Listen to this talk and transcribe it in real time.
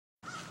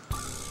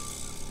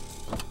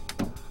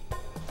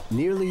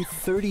Nearly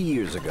 30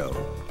 years ago,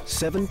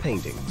 7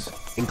 paintings,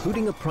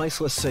 including a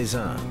priceless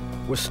Cezanne,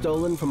 were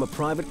stolen from a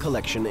private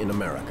collection in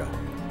America.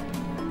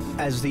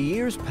 As the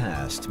years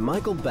passed,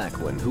 Michael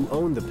Bakwin, who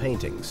owned the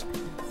paintings,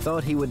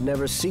 thought he would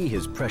never see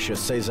his precious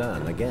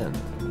Cezanne again.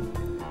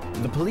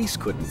 The police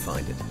couldn't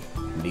find it.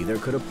 Neither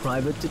could a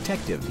private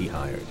detective he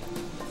hired.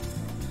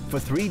 For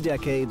 3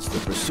 decades, the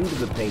pursuit of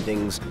the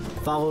paintings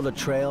followed a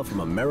trail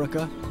from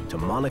America to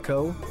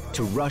Monaco,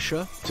 to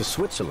Russia, to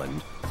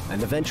Switzerland,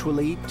 and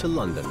eventually to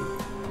London.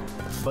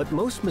 But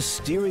most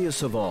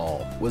mysterious of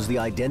all was the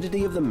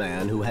identity of the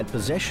man who had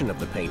possession of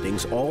the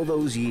paintings all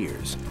those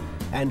years,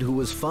 and who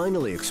was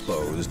finally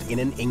exposed in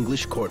an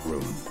English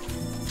courtroom.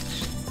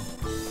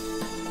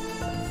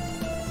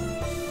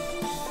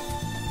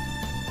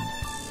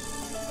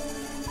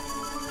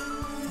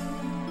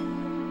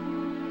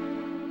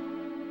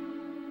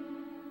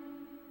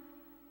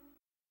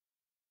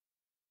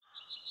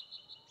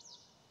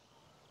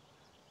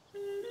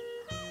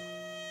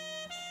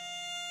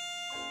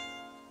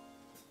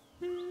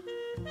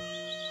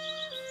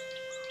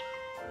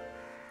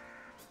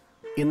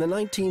 In the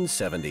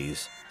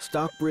 1970s,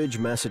 Stockbridge,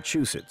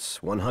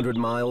 Massachusetts, 100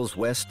 miles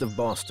west of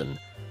Boston,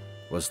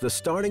 was the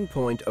starting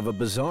point of a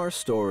bizarre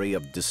story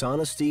of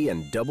dishonesty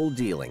and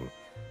double-dealing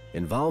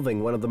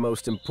involving one of the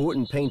most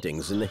important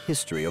paintings in the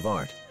history of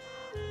art.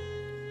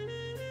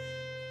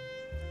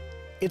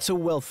 It's a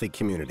wealthy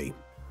community,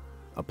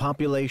 a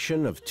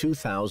population of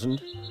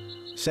 2,000,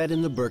 set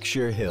in the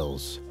Berkshire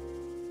Hills.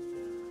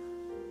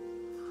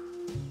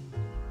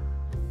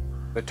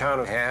 The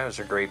town has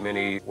a great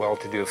many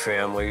well-to-do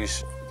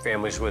families,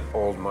 families with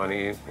old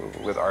money,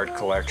 with art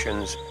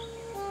collections.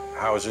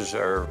 Houses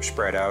are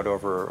spread out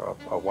over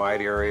a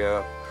wide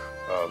area.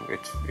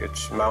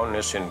 It's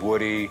mountainous and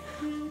woody.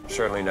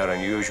 Certainly not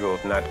unusual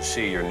not to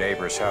see your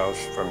neighbor's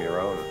house from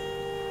your own.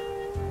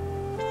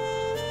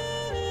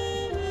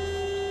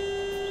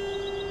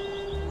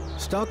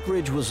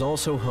 Stockbridge was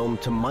also home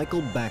to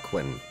Michael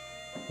Bakwin,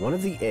 one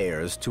of the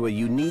heirs to a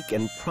unique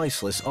and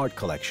priceless art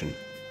collection.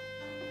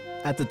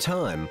 At the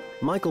time,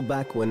 Michael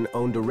Bakwin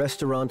owned a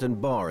restaurant and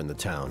bar in the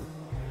town,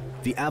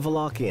 the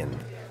Avalock Inn.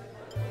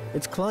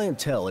 Its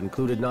clientele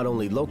included not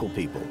only local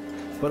people,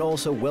 but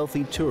also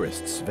wealthy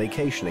tourists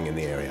vacationing in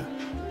the area.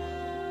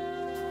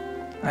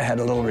 I had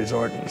a little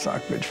resort in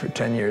Stockbridge for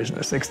 10 years in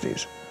the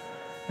 60s,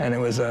 and it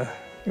was a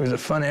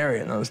fun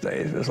area in those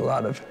days. There was a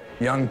lot of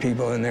young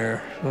people in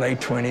their late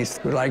 20s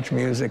who liked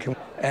music,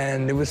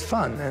 and it was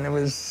fun, and it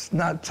was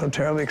not so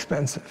terribly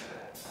expensive.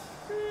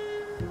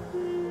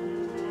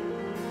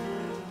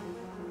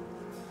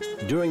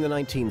 During the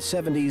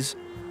 1970s,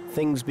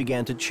 things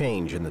began to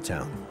change in the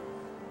town.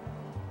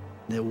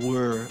 There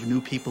were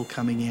new people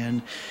coming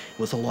in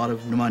with a lot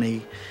of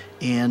money,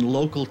 and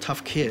local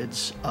tough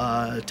kids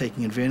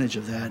taking advantage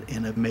of that,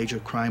 and a major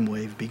crime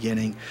wave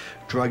beginning,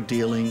 drug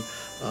dealing,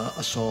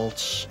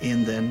 assaults,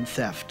 and then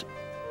theft.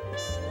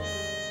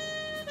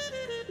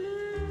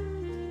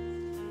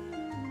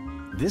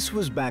 This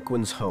was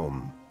Bakwin's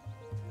home.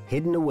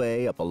 Hidden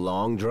away up a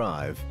long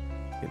drive,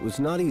 it was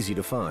not easy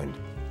to find.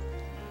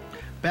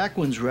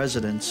 Bakwin's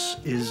residence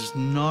is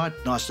not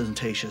an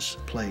ostentatious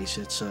place.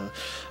 It's a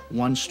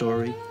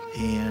 1-story,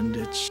 and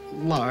it's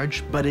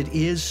large, but it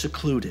is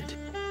secluded.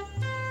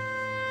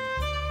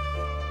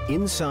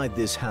 Inside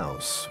this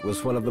house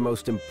was one of the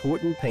most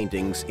important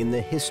paintings in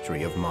the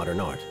history of modern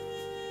art.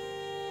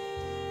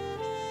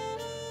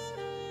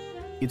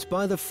 It's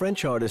by the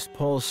French artist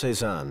Paul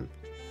Cezanne,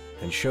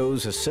 and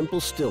shows a simple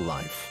still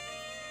life,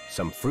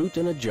 some fruit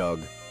in a jug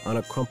on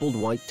a crumpled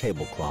white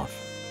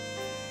tablecloth.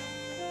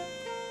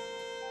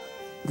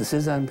 The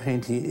Cezanne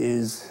painting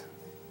is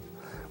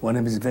one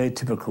of his very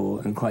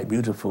typical and quite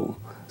beautiful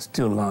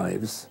still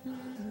lives.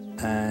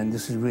 And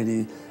this is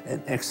really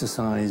an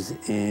exercise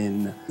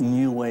in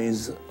new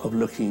ways of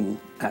looking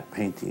at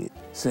painting.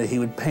 So he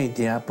would paint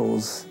the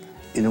apples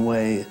in a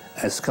way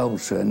as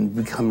sculpture and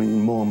becoming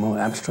more and more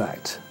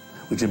abstract,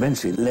 which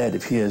eventually led, a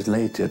few years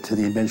later, to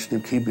the invention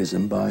of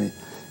Cubism by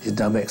his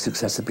direct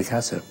successor,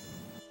 Picasso.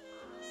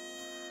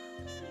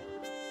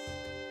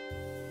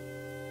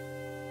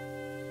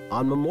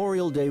 On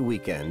Memorial Day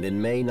weekend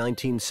in May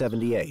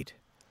 1978,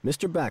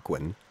 Mr.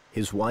 Bakwin,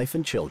 his wife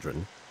and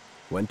children,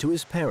 went to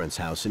his parents'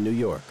 house in New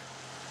York.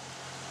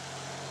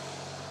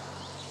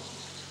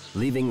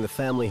 Leaving the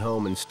family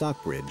home in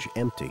Stockbridge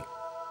empty.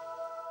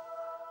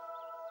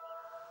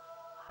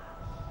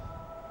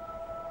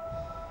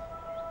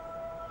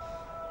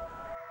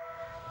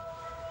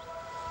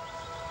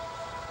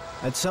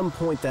 At some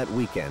point that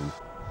weekend,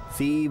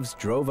 thieves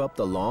drove up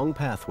the long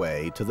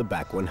pathway to the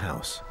Bakwin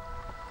house.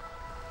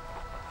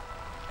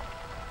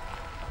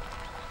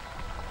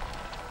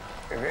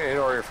 In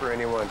order for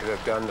anyone to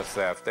have done the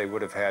theft, they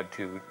would have had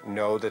to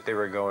know that they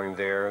were going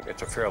there.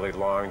 It's a fairly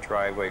long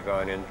driveway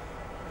gone in.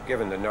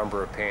 Given the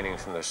number of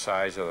paintings and the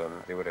size of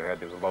them, they would have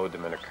had to load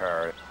them in a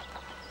car.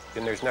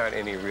 And there's not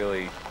any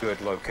really good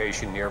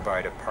location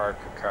nearby to park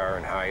a car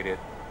and hide it.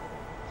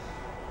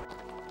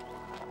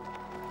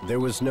 There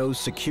was no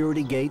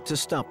security gate to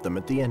stop them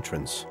at the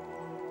entrance.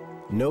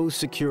 No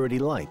security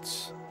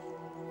lights.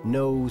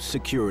 no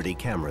security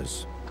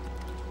cameras.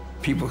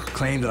 People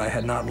claimed that I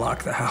had not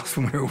locked the house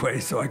when we were away,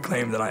 so I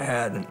claimed that I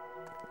had.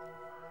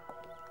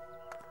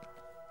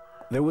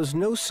 There was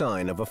no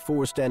sign of a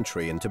forced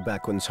entry into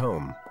Bakwin's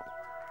home,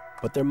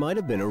 but there might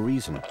have been a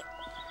reason.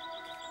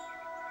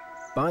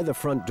 By the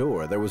front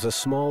door, there was a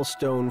small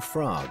stone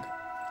frog,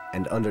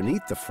 and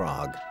underneath the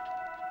frog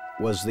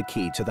was the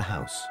key to the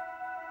house.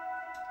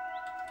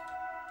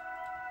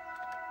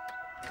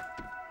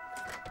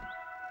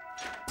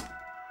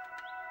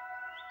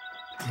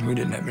 We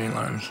didn't have any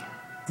alarms.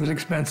 It was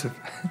expensive.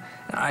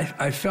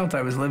 I felt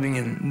I was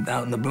living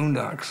out in the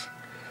boondocks.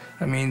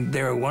 I mean,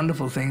 there are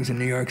wonderful things in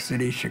New York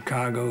City,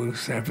 Chicago,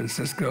 San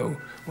Francisco.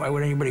 Why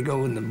would anybody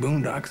go in the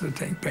boondocks to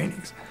take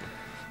paintings?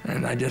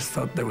 And I just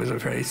thought there was a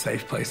very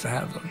safe place to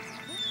have them.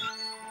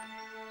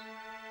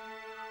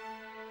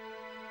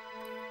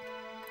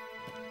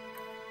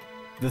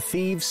 The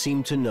thieves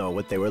seemed to know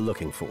what they were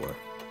looking for.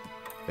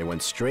 They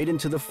went straight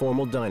into the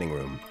formal dining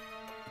room.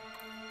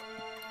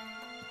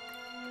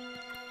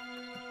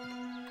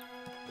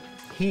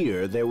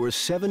 Here, there were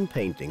 7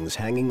 paintings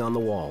hanging on the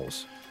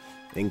walls,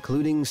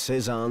 including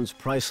Cezanne's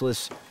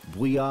priceless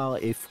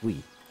Brouillard et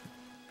Fruits.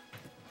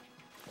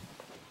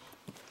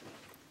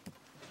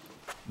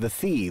 The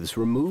thieves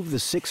removed the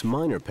 6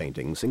 minor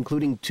paintings,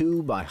 including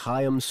 2 by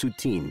Chaim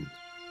Soutine.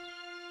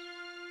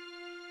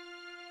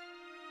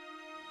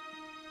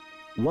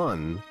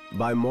 1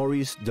 by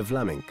Maurice de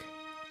Vlaminck,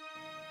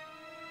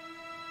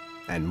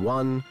 and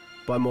 1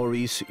 by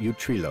Maurice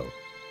Utrillo.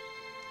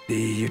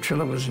 The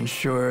Utrillo was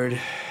insured,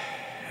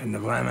 and the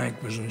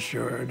Vlaminck was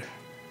insured.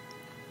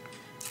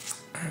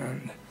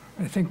 And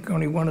I think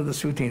only one of the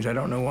Soutines, I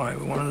don't know why,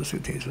 but one of the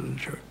Soutines was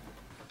insured.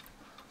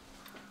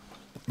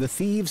 The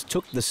thieves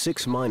took the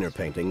 6 minor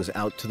paintings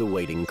out to the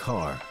waiting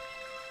car.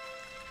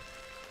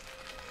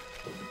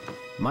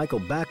 Michael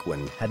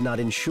Bakwin had not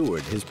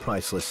insured his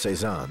priceless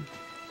Cezanne.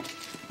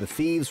 The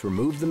thieves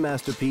removed the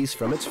masterpiece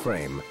from its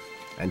frame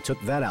and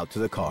took that out to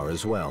the car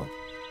as well.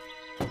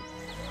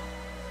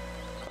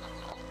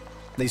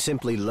 They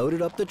simply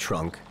loaded up the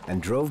trunk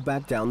and drove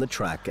back down the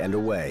track and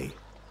away.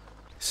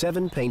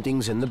 7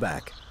 paintings in the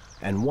back,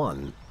 and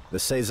 1, the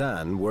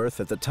Cezanne, worth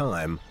at the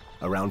time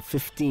around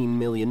 $15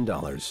 million.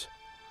 It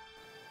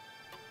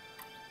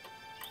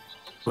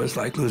was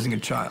like losing a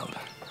child,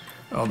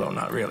 although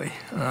not really.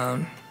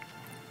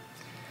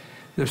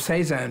 The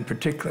Cezanne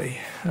particularly,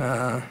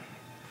 I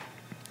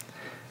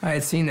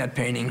had seen that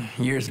painting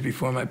years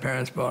before my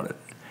parents bought it,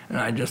 and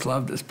I just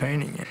loved this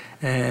painting.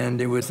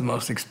 And it was the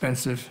most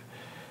expensive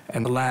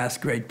and the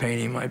last great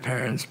painting my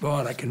parents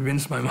bought. I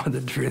convinced my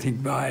mother to really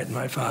buy it, and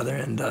my father,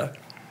 and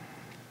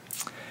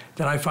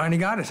then I finally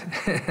got it.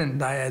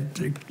 And I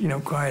had,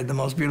 acquired the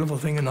most beautiful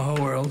thing in the whole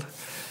world,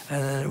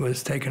 and then it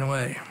was taken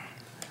away.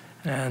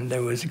 And it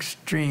was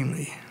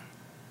extremely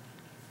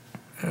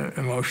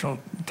emotional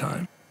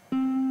time.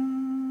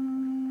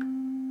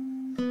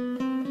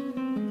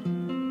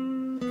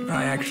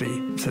 I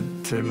actually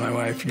said to my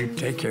wife, "You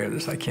take care of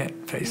this, I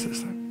can't face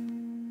this."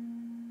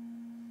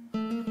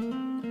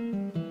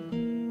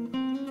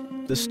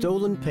 The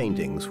stolen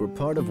paintings were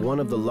part of one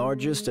of the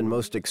largest and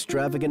most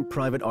extravagant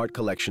private art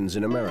collections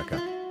in America.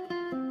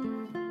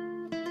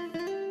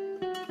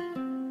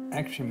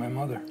 Actually, my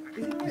mother,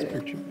 this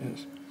picture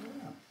is.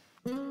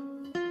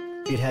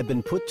 It had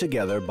been put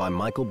together by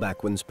Michael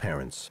Bakwin's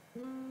parents.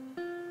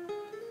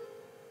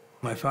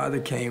 My father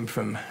came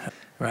from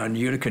around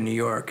Utica, New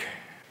York.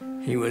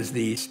 He was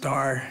the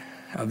star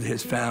of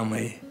his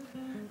family,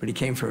 but he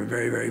came from a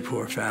very, very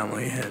poor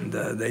family, and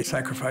they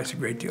sacrificed a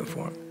great deal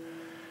for him.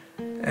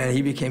 And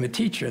he became a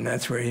teacher, and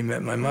that's where he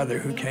met my mother,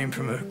 who came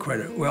from quite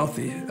a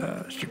wealthy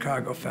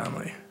Chicago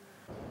family.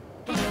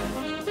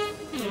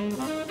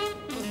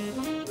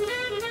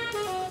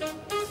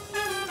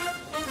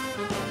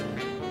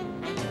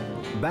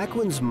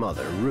 Bakwin's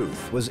mother,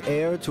 Ruth, was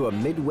heir to a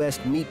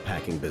Midwest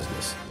meatpacking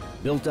business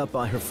built up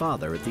by her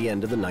father at the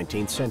end of the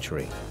 19th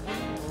century.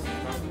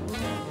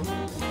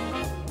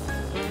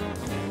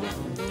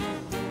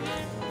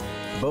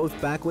 Both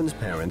Bakwin's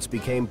parents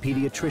became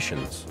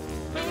pediatricians.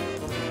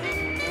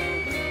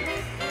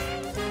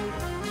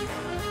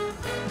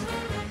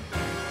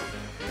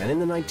 And in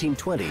the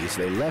 1920s,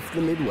 they left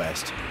the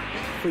Midwest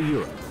for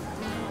Europe.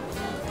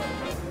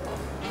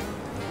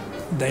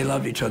 They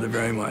loved each other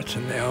very much,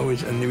 and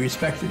they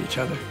respected each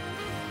other.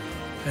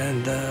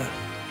 And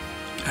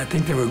I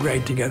think they were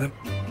great together.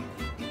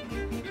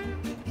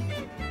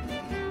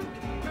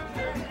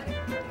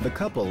 The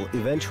couple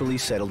eventually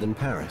settled in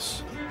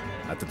Paris.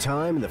 At the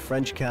time, the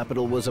French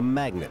capital was a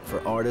magnet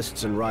for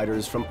artists and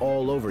writers from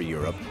all over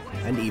Europe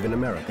and even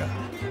America.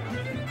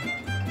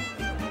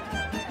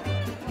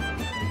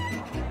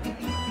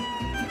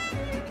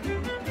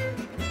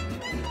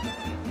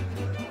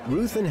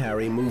 Ruth and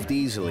Harry moved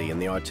easily in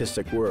the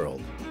artistic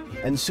world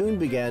and soon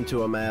began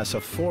to amass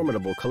a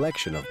formidable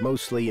collection of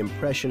mostly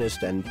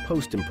Impressionist and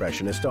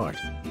Post-Impressionist art.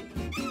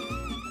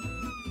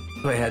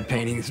 They had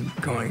paintings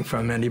going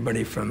from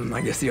anybody from,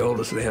 I guess the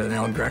oldest, they had an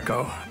El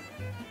Greco,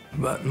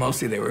 but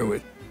mostly they were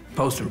with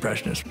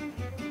Post-Impressionists.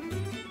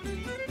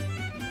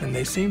 And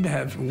they seemed to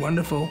have a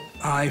wonderful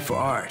eye for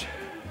art.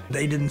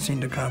 They didn't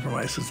seem to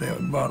compromise because they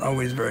bought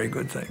always very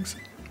good things.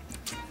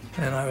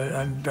 And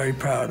I'm very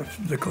proud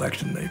of the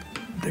collection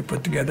they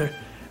put together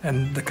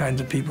and the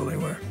kinds of people they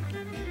were.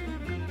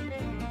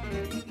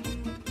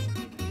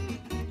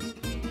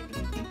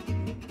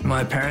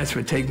 My parents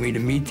would take me to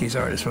meet these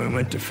artists when we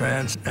went to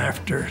France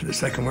after the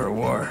Second World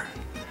War.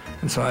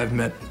 And so I've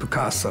met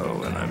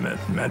Picasso, and I met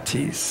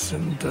Matisse,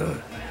 and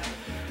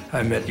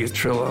I met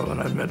Utrillo,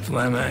 and I've met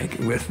Vlaminck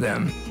with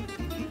them.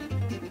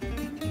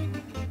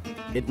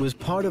 It was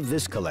part of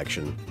this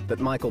collection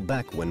that Michael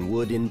Bakwin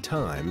would, in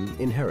time,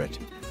 inherit.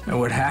 And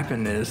what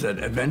happened is that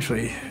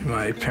eventually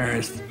my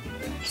parents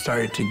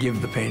started to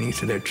give the paintings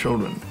to their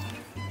children.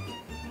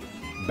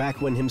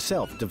 Bakwin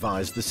himself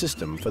devised the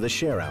system for the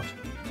share-out.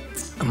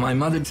 My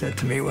mother said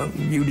to me, well,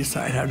 you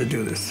decide how to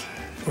do this.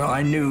 Well,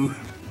 I knew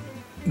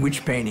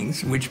which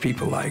paintings, which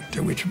people liked,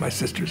 or which of my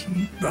sisters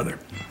and brother.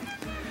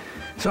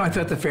 So I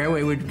thought the fair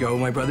way would go.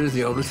 My brother's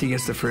the oldest, he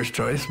gets the first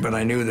choice, but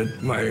I knew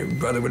that my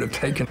brother would have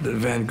taken the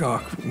Van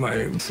Gogh.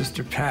 My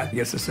sister Pat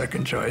gets the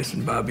second choice,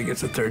 and Bobby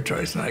gets the third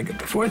choice, and I get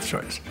the fourth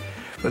choice.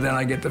 But then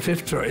I get the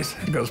fifth choice.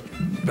 It goes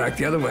back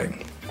the other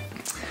way.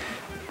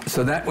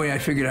 So that way I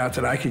figured out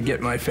that I could get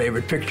my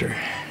favorite picture,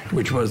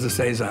 which was the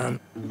Cezanne.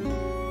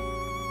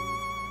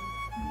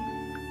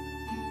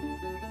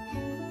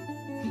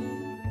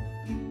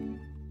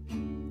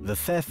 The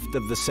theft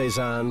of the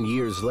Cezanne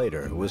years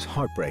later was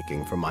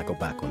heartbreaking for Michael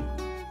Bakwin.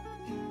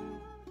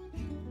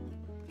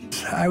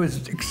 I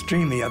was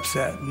extremely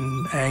upset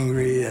and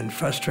angry and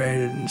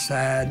frustrated and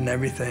sad and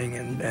everything,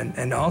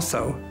 and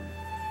also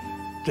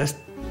just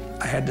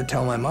I had to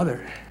tell my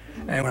mother.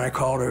 And when I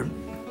called her,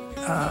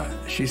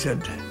 she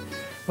said,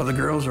 well, the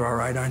girls are all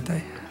right, aren't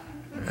they?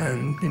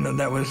 And, you know,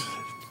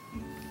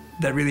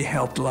 that really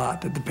helped a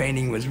lot, that the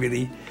paintings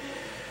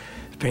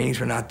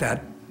were not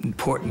that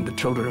important. The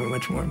children were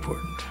much more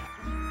important.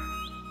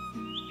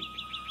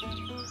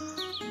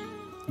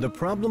 The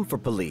problem for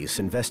police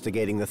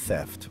investigating the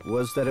theft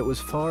was that it was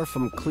far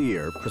from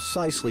clear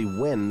precisely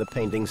when the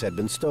paintings had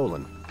been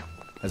stolen,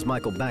 as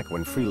Michael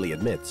Bakwin freely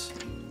admits.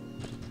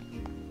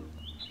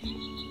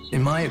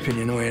 In my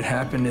opinion, the way it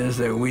happened is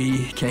that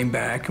we came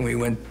back and we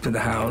went to the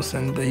house,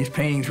 and these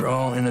paintings were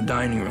all in the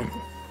dining room.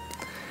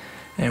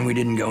 And we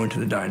didn't go into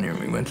the dining room,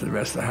 we went to the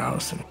rest of the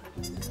house.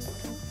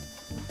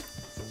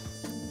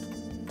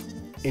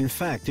 In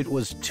fact, it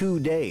was 2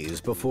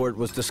 days before it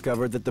was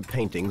discovered that the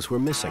paintings were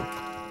missing.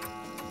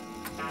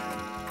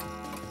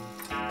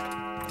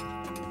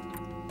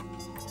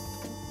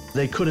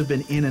 They could have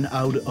been in and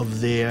out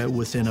of there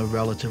within a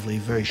relatively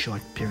very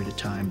short period of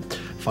time,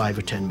 5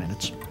 or 10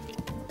 minutes.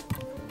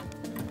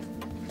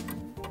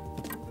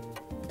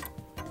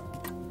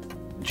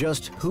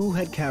 Just who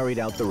had carried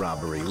out the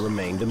robbery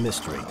remained a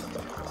mystery.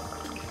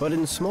 But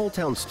in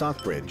small-town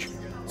Stockbridge,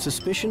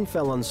 suspicion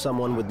fell on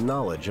someone with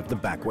knowledge of the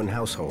Bakwin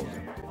household.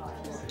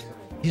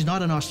 He's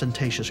not an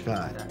ostentatious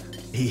guy.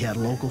 He had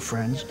local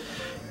friends,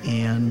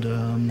 and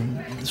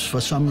for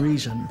some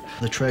reason,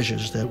 the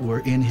treasures that were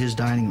in his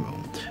dining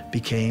room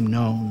became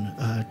known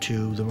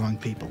to the wrong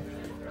people.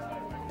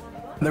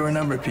 There were a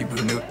number of people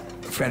who knew,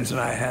 friends that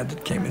I had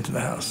that came into the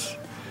house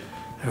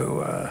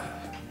who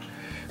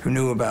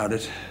knew about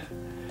it.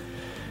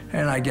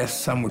 And I guess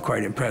some were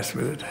quite impressed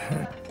with it.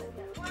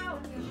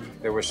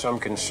 There was some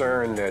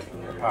concern that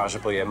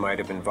possibly it might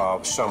have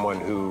involved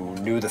someone who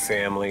knew the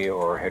family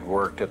or had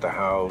worked at the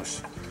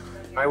house.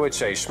 I would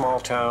say small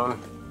town,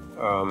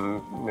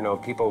 you know,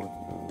 people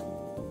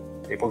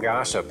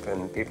gossip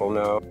and people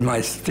know.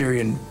 My theory,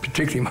 and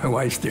particularly my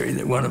wife's theory,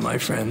 that one of my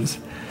friends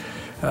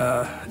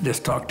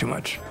just talked too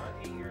much.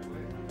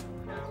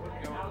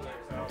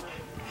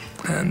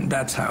 And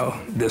that's how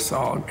this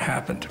all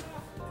happened.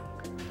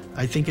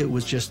 I think it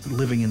was just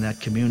living in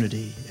that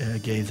community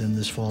gave them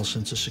this false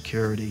sense of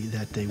security,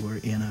 that they were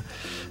in a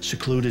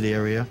secluded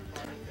area.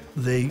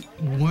 They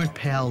weren't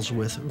pals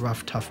with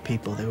rough, tough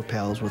people. They were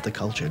pals with the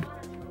cultured.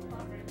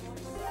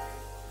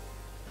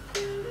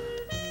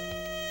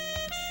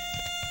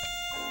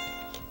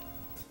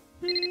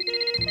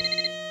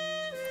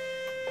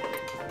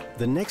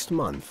 The next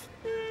month,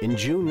 in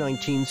June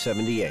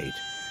 1978,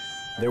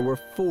 there were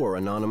 4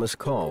 anonymous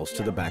calls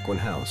to the Bakwin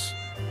house.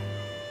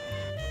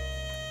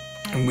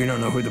 And we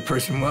don't know who the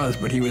person was,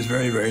 but he was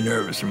very, very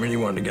nervous and really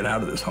wanted to get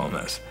out of this whole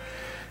mess.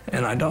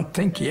 And I don't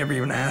think he ever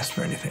even asked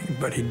for anything,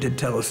 but he did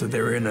tell us that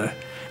they were in a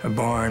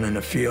barn in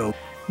a field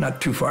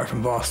not too far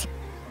from Boston.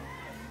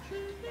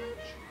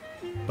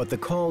 But the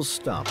calls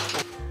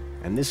stopped,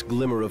 and this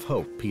glimmer of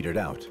hope petered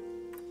out.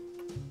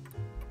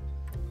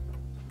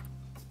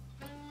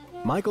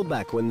 Michael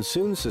Bakwin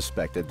soon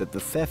suspected that the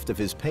theft of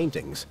his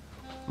paintings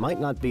might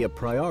not be a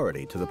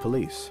priority to the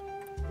police.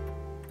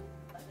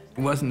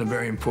 It wasn't a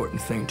very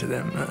important thing to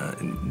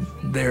them.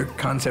 Their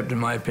concept, in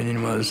my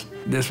opinion, was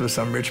this was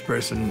some rich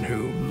person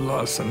who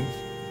lost some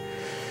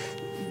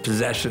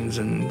possessions,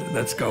 and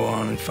let's go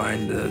on and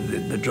find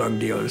the drug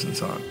dealers and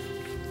so on.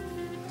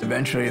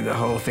 Eventually, the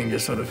whole thing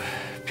just sort of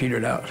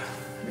petered out.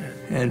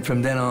 And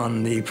from then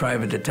on, the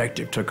private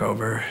detective took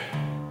over.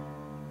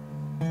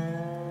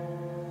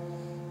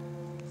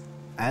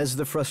 As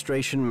the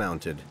frustration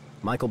mounted,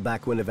 Michael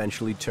Bakwin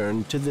eventually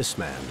turned to this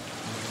man,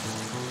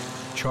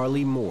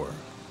 Charlie Moore.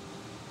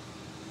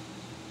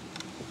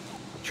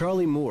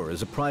 Charlie Moore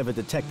is a private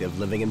detective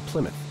living in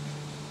Plymouth.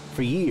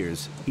 For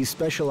years, he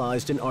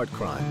specialized in art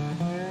crime,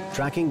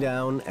 tracking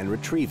down and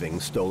retrieving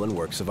stolen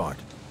works of art.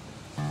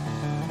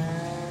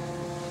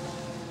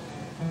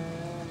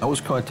 I was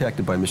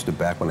contacted by Mr.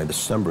 Bakwin in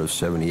December of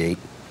 '78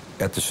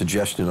 at the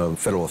suggestion of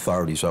federal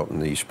authorities out in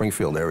the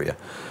Springfield area.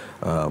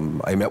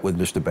 I met with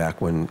Mr.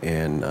 Bakwin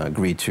and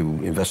agreed to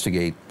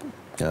investigate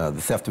the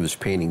theft of his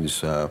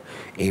paintings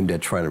aimed at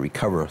trying to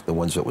recover the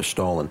ones that were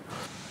stolen.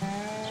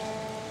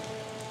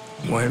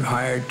 We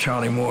hired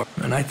Charlie Moore,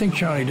 and I think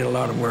Charlie did a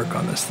lot of work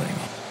on this thing.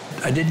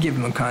 I did give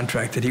him a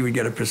contract that he would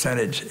get a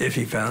percentage if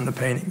he found the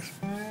paintings.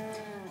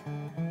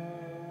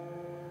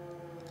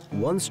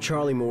 Once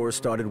Charlie Moore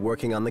started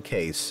working on the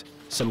case,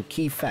 some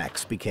key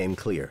facts became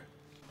clear.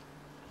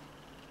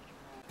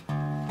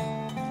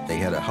 They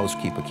had a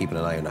housekeeper keeping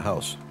an eye on the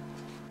house.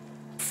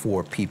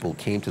 4 people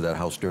came to that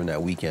house during that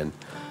weekend,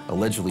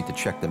 allegedly to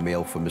check the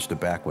mail for Mr.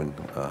 Bakwin,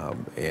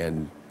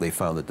 and they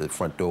found that the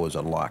front door was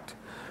unlocked.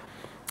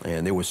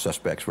 And they were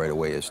suspects right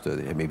away as to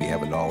maybe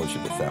having knowledge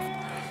of the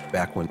theft.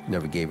 Bakwin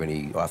never gave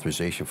any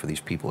authorization for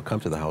these people to come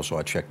to the house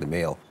or check the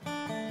mail.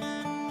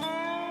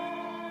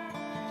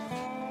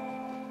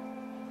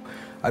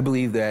 I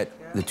believe that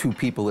the 2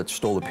 people that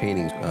stole the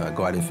paintings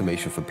got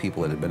information from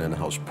people that had been in the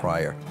house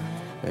prior.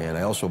 And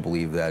I also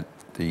believe that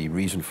the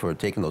reason for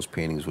taking those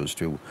paintings was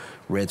to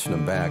ransom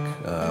them back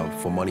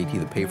for money to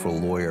either pay for a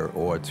lawyer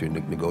or to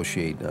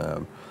negotiate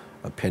a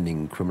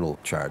pending criminal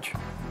charge.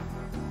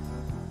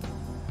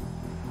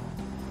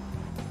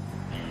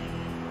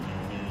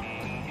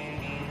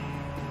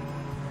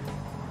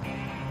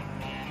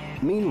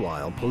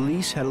 Meanwhile,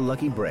 police had a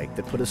lucky break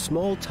that put a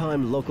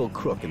small-time local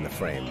crook in the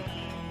frame.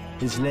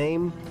 His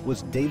name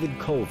was David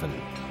Colvin.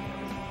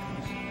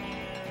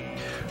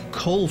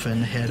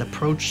 Colvin had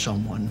approached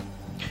someone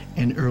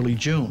in early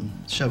June,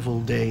 several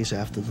days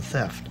after the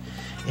theft,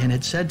 and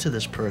had said to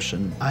this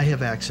person, I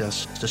have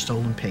access to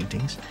stolen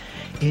paintings,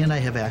 and I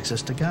have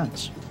access to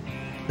guns.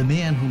 The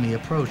man whom he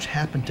approached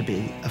happened to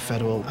be a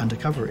federal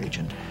undercover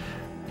agent.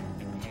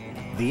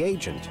 The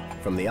agent,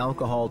 from the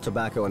Alcohol,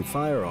 Tobacco, and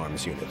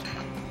Firearms Unit,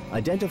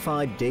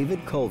 identified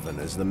David Colvin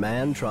as the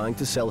man trying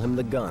to sell him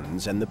the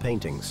guns and the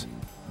paintings.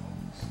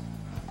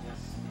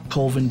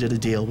 Colvin did a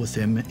deal with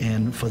him,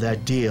 and for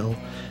that deal,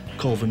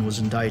 Colvin was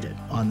indicted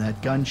on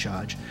that gun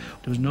charge.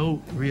 There was no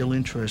real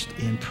interest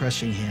in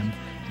pressing him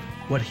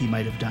what he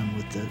might have done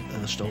with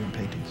the stolen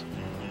paintings.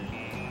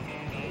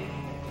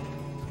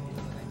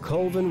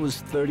 Colvin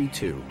was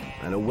 32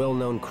 and a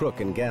well-known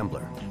crook and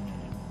gambler.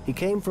 He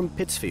came from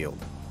Pittsfield,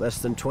 less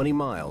than 20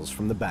 miles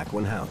from the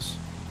Bakwin house.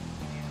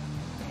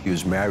 He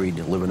was married,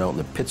 living out in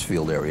the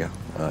Pittsfield area.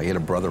 He had a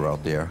brother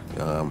out there,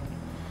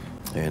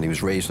 and he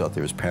was raised out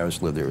there. His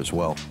parents lived there as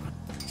well.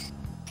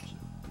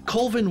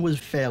 Colvin was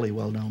fairly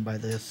well known by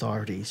the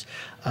authorities.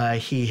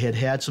 He had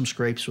had some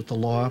scrapes with the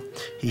law.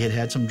 He had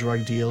had some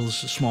drug deals,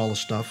 smaller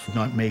stuff,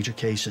 not major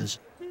cases.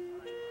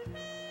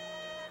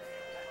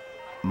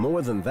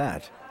 More than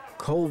that,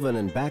 Colvin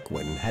and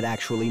Bakwin had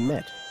actually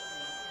met.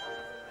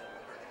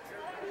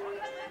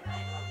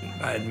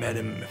 I had met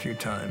him a few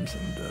times,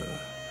 and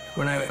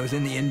when I was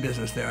in the inn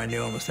business there, I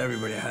knew almost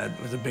everybody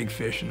was a big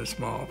fish in a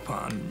small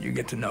pond. You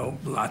get to know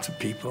lots of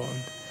people,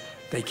 and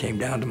they came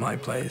down to my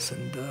place,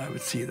 and I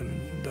would see them.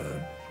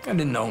 And, I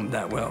didn't know him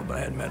that well, but I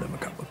had met him a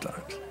couple of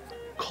times.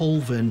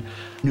 Colvin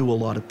knew a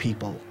lot of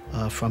people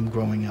from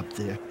growing up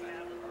there.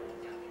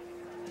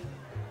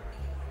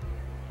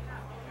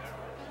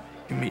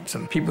 You meet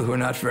some people who are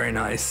not very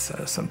nice,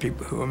 some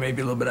people who are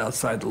maybe a little bit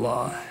outside the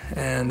law,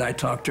 and I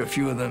talked to a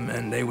few of them,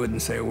 and they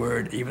wouldn't say a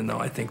word, even though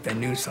I think they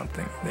knew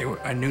something.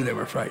 I knew they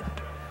were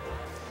frightened.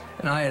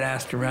 And I had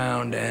asked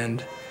around,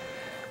 and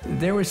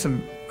there were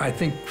some, I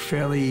think,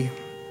 fairly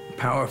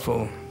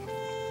powerful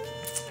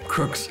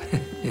crooks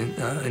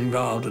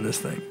involved in this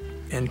thing,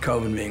 and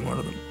Colvin being one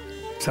of them.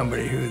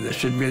 Somebody who they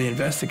should really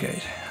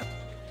investigate.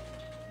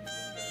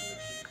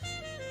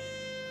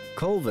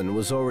 Colvin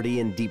was already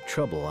in deep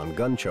trouble on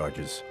gun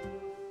charges.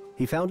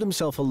 He found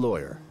himself a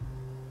lawyer,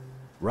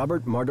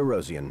 Robert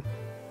Marderosian.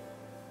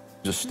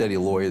 Just a steady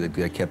lawyer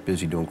that kept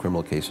busy doing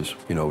criminal cases,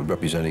 you know,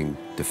 representing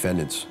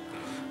defendants.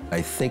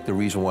 I think the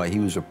reason why he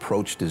was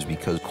approached is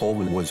because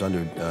Colvin was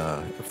under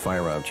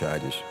firearm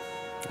charges.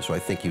 So I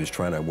think he was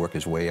trying to work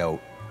his way out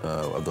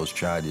of those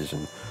charges,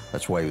 and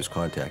that's why he was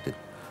contacted.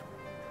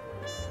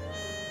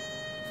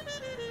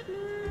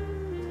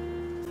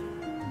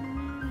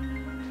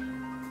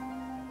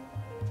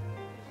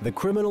 The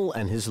criminal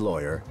and his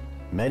lawyer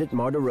met at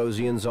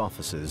Marderosian's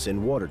offices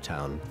in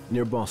Watertown,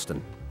 near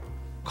Boston.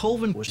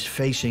 Colvin was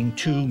facing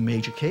 2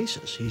 major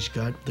cases. He's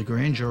got the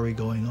grand jury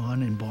going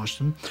on in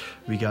Boston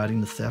regarding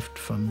the theft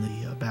from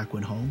the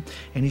Bakwin home,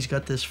 and he's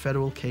got this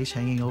federal case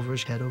hanging over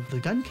his head of the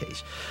gun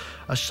case.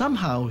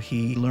 Somehow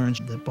he learns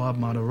that Bob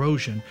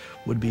Marderosian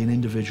would be an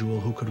individual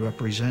who could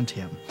represent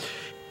him.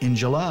 In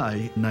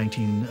July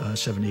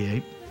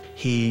 1978,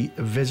 he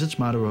visits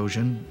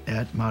Martirosian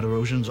at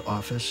Martirosian's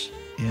office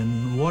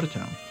in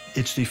Watertown.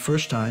 It's the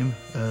first time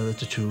that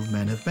the two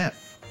men have met.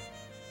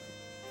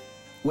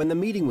 When the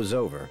meeting was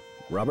over,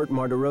 Robert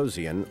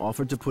Martirosian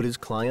offered to put his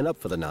client up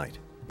for the night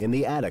in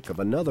the attic of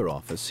another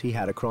office he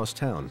had across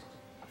town.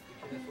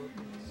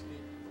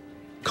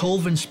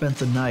 Colvin spent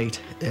the night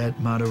at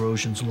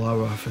Martirosian's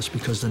law office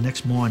because the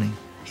next morning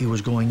he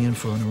was going in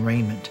for an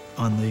arraignment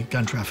on the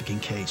gun trafficking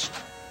case.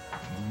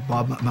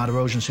 Bob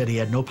Martirosian said he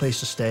had no place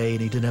to stay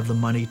and he didn't have the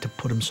money to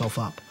put himself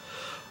up.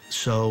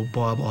 So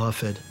Bob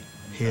offered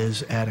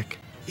his attic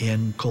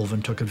and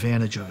Colvin took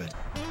advantage of it.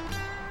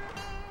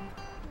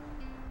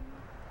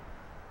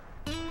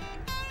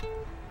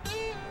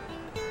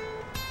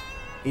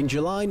 In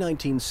July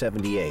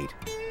 1978,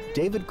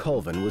 David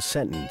Colvin was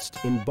sentenced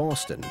in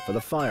Boston for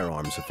the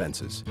firearms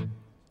offenses.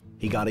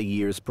 He got a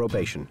year's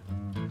probation.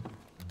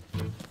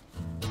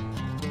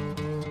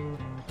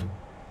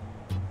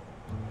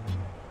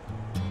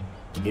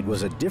 It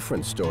was a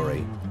different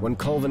story when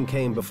Colvin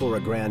came before a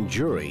grand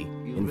jury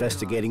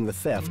investigating the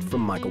theft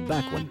from Michael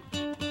Bakwin.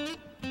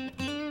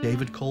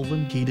 David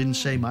Colvin, he didn't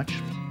say much.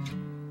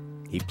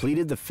 He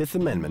pleaded the Fifth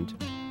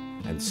Amendment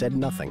and said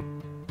nothing.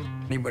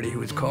 Anybody who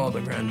was called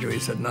the grand jury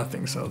said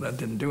nothing, so that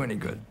didn't do any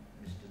good.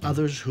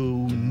 Others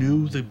who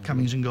knew the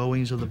comings and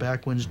goings of the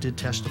Backwins did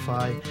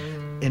testify,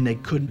 and they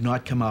could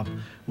not come up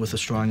with a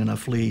strong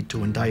enough lead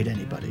to indict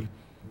anybody.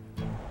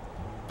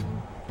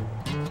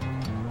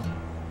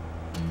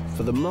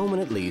 For the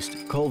moment at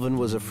least, Colvin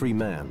was a free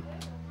man.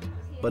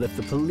 But if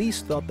the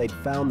police thought they'd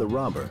found the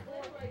robber,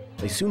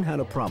 they soon had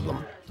a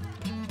problem.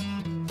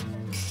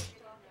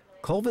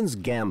 Colvin's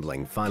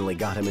gambling finally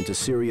got him into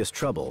serious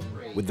trouble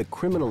with the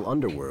criminal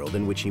underworld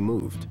in which he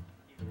moved.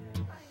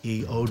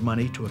 He owed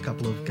money to a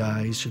couple of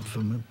guys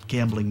from a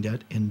gambling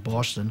debt in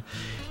Boston,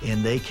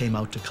 and they came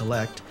out to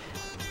collect.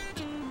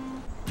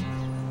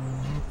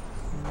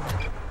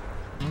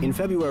 In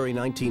February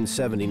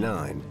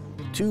 1979,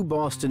 two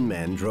Boston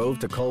men drove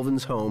to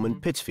Colvin's home in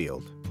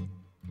Pittsfield.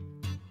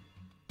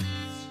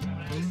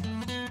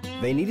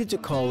 They needed to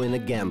call in a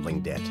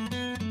gambling debt,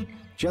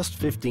 just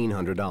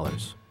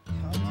 $1,500.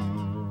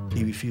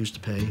 He refused to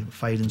pay. A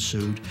fight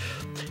ensued.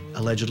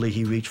 Allegedly,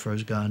 he reached for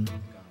his gun.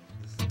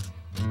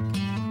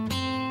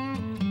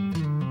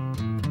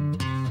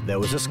 There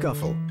was a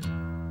scuffle,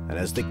 and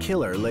as the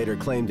killer later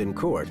claimed in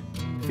court,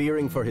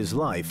 fearing for his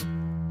life,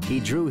 he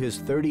drew his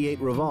 .38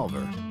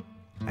 revolver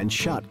and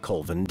shot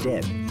Colvin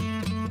dead.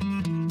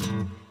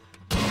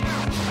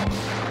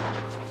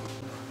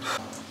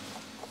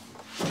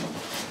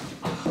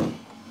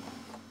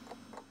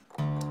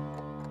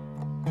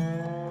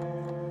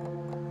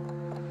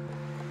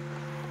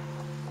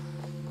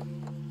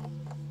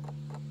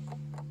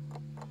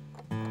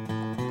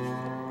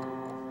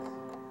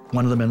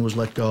 One of the men was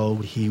let go.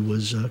 He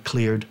was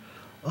cleared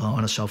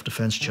on a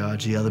self-defense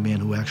charge. The other man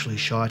who actually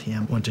shot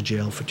him went to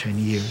jail for 10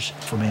 years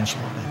for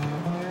manslaughter.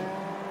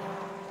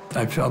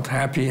 I felt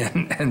happy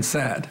and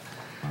sad.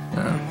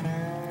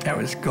 I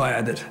was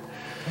glad that,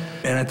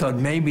 and I thought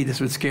maybe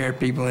this would scare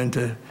people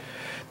into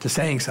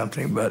saying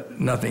something, but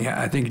nothing.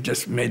 I think it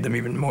just made them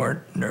even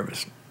more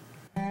nervous.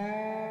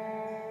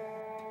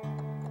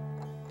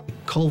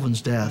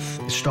 Colvin's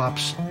death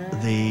stops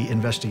the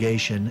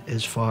investigation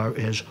as far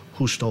as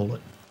who stole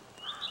it.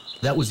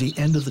 That was the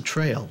end of the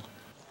trail.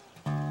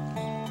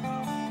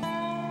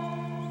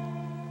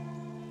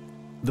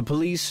 The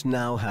police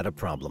now had a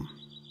problem.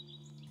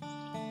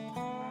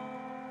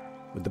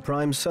 With the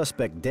prime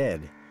suspect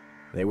dead,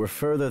 they were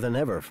further than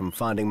ever from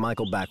finding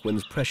Michael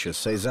Bakwin's precious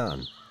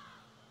Cezanne.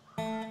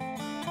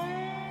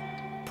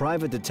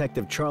 Private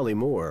Detective Charlie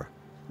Moore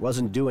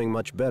wasn't doing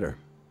much better.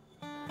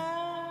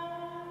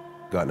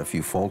 Gotten a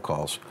few phone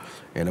calls,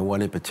 and the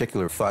one in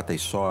particular thought they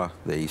saw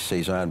the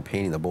Cezanne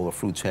painting, the bowl of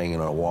fruits hanging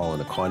on a wall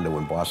in a condo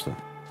in Boston.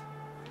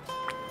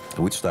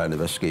 So we started an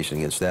investigation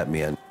against that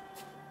man.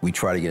 We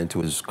tried to get into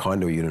his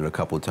condo unit a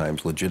couple of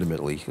times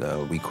legitimately.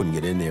 We couldn't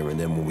get in there, and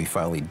then when we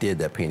finally did,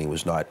 that painting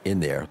was not in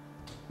there.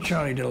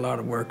 Charlie did a lot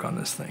of work on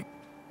this thing.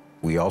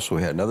 We also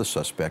had another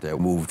suspect that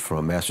moved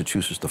from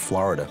Massachusetts to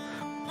Florida.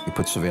 We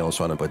put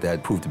surveillance on him, but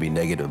that proved to be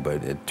negative,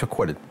 but it took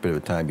quite a bit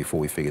of time before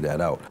we figured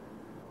that out.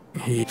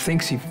 He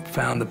thinks he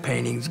found the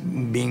paintings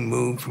being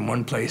moved from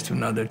one place to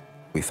another.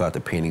 We thought the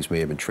paintings may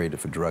have been traded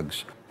for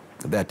drugs.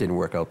 That didn't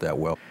work out that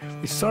well.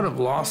 We sort of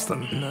lost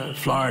them in the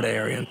Florida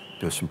area.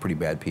 There were some pretty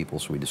bad people,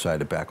 so we decided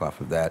to back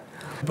off of that.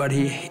 But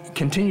he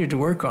continued to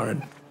work on it.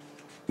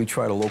 We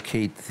tried to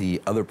locate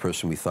the other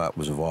person we thought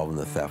was involved in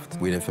the theft.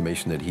 We had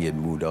information that he had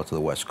moved out to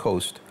the West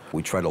Coast.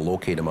 We tried to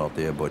locate him out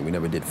there, but we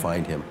never did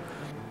find him.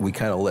 We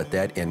kind of let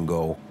that end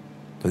go.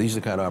 So these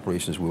are the kind of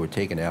operations we were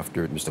taking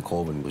after Mr.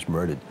 Colvin was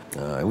murdered.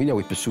 And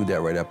we pursued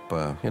that right up,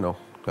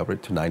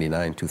 up to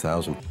 99,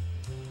 2000.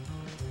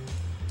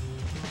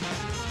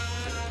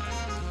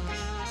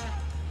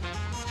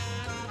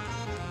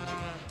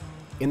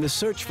 In the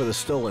search for the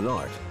stolen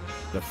art,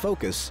 the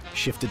focus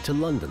shifted to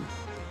London,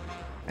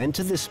 and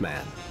to this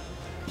man,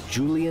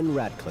 Julian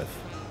Radcliffe.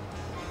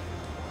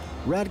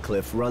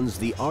 Radcliffe runs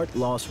the Art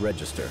Loss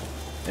Register,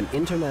 an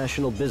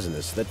international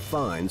business that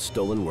finds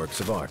stolen works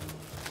of art.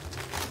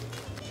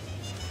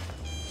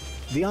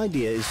 The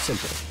idea is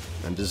simple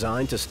and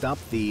designed to stop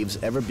thieves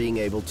ever being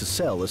able to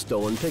sell a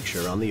stolen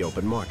picture on the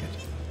open market.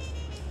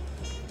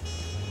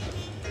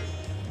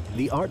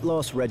 The Art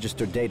Loss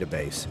Register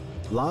database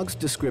logs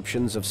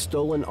descriptions of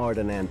stolen art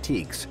and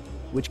antiques,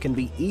 which can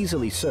be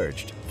easily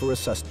searched for a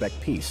suspect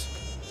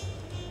piece.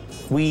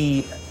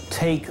 We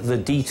take the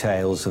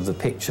details of the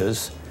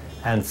pictures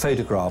and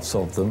photographs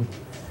of them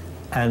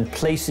and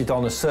place it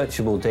on a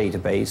searchable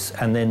database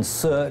and then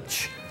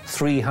search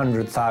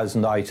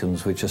 300,000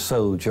 items which are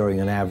sold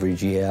during an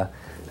average year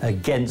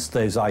against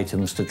those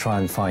items to try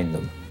and find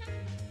them.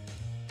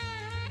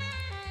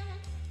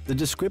 The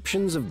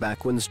descriptions of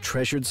Bakwin's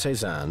treasured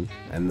Cezanne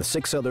and the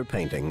 6 other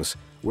paintings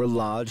were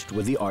lodged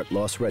with the Art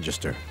Loss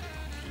Register.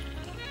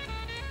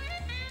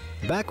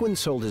 Bakwin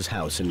sold his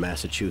house in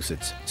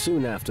Massachusetts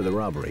soon after the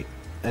robbery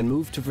and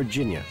moved to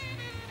Virginia.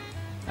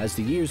 As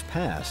the years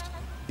passed,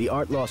 the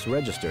Art Loss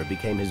Register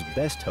became his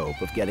best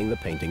hope of getting the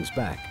paintings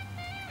back.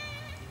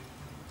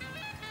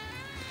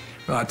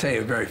 Well, I'll tell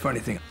you a very funny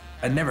thing.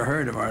 I'd never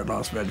heard of Art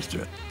Loss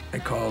Register. I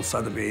called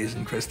Sotheby's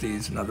and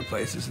Christie's and other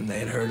places, and they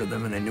had heard of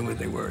them, and they knew what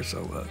they were,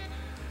 so...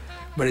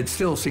 but it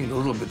still seemed a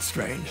little bit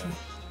strange.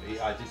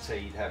 I did say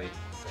you'd have it...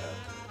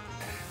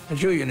 And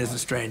Julian is a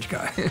strange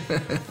guy.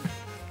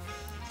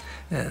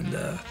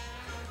 And,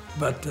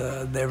 but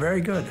they're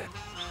very good.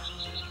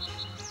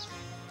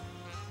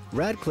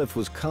 Radcliffe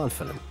was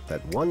confident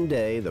that one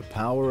day the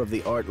power of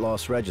the Art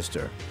Loss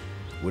Register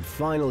would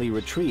finally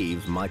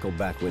retrieve Michael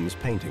Bakwin's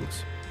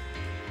paintings.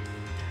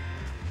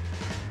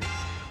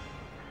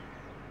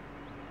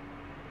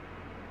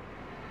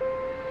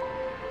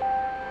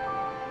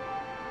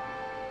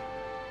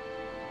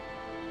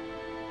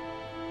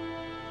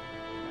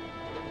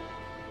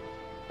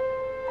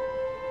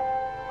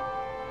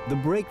 The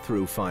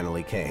breakthrough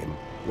finally came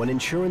when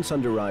insurance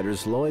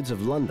underwriters Lloyd's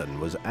of London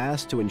was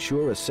asked to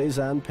insure a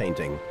Cezanne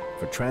painting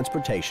for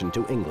transportation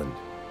to England.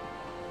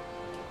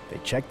 They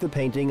checked the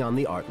painting on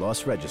the Art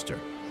Loss Register.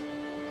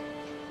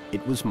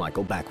 It was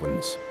Michael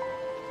Bakwin's.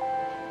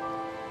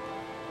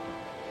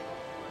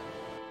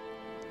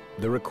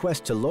 The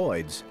request to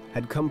Lloyd's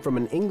had come from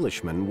an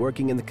Englishman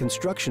working in the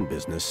construction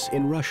business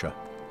in Russia.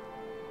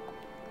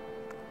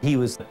 He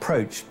was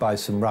approached by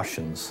some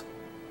Russians.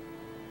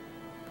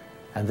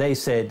 And they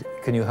said,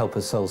 can you help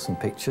us sell some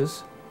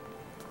pictures?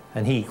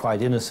 And he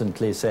quite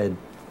innocently said,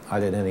 I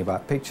don't know anything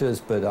about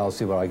pictures, but I'll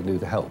see what I can do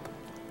to help.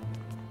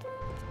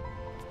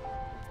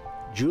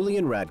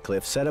 Julian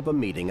Radcliffe set up a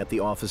meeting at the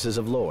offices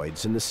of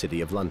Lloyd's in the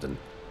City of London.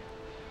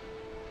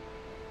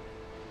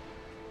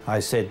 I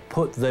said,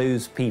 put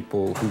those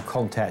people who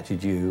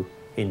contacted you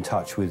in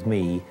touch with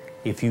me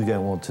if you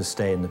don't want to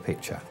stay in the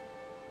picture.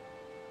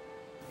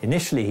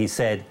 Initially, he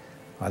said,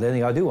 I don't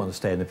think I do want to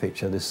stay in the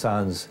picture. This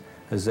sounds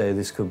as though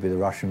this could be the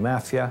Russian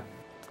mafia.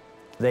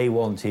 They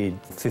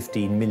wanted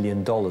 $15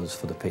 million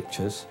for the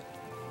pictures.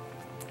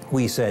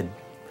 We said,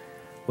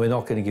 we're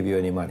not going to give you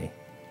any money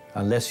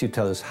unless you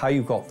tell us how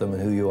you got them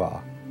and who you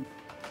are.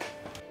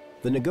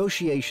 The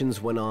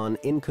negotiations went on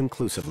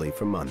inconclusively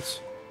for months.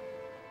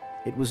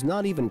 It was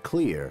not even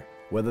clear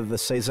whether the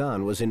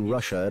Cezanne was in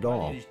Russia at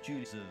all.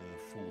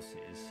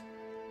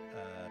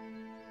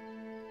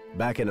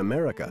 Back in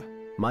America,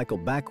 Michael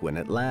Bakwin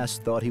at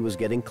last thought he was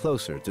getting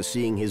closer to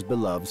seeing his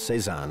beloved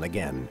Cezanne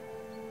again.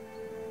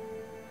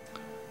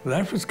 Well,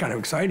 that was kind of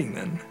exciting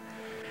then.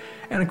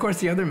 And of course,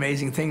 the other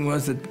amazing thing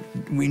was that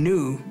we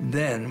knew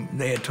then,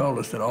 they had told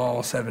us that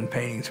all 7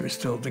 paintings were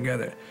still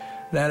together.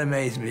 That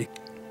amazed me.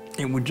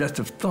 It would just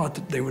have thought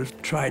that they would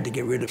have tried to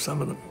get rid of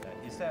some of them.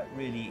 Is that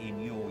really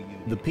in your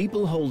unit? The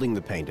people holding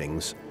the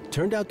paintings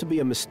turned out to be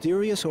a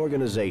mysterious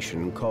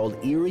organization called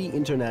Erie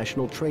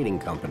International Trading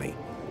Company,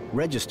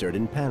 registered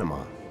in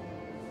Panama.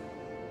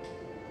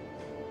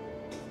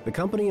 The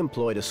company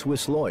employed a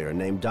Swiss lawyer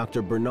named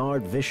Dr.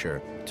 Bernard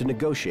Vischer to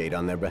negotiate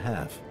on their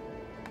behalf.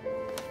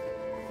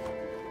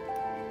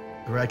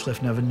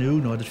 Radcliffe never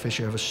knew, nor did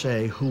Fisher ever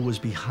say, who was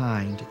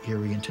behind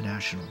Erie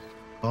International.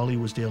 All he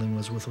was dealing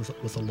was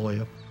with a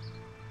lawyer.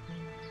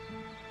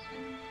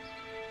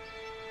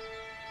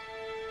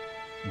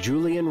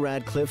 Julian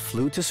Radcliffe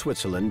flew to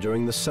Switzerland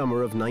during the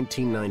summer of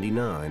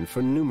 1999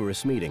 for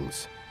numerous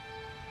meetings.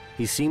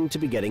 He seemed to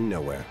be getting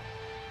nowhere.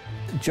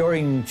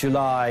 During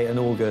July and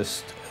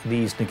August,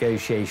 these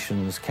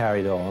negotiations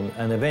carried on,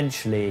 and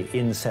eventually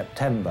in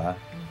September,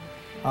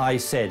 I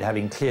said,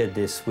 having cleared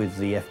this with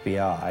the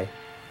FBI,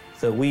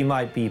 that we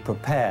might be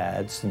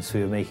prepared, since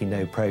we were making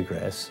no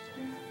progress,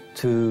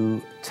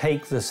 to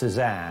take the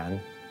Cezanne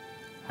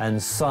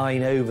and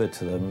sign over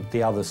to them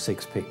the other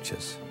 6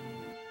 pictures.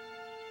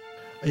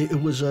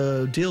 It was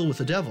a deal with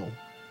the devil.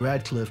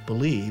 Radcliffe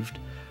believed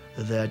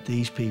that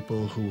these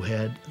people who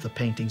had the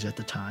paintings at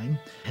the time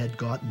had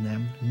gotten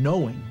them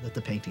knowing that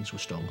the paintings were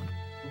stolen.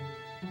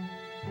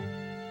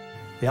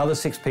 The other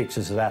 6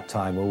 pictures at that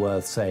time were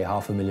worth, say,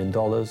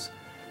 $500,000.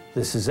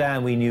 The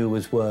Cezanne we knew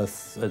was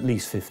worth at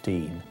least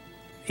 15.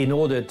 In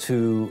order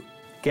to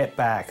get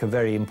back a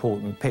very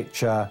important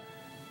picture,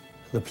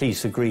 the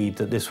police agreed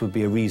that this would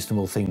be a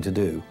reasonable thing to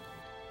do.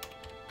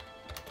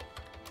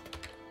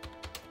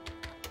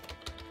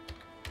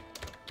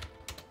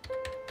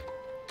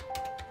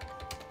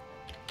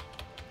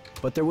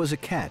 But there was a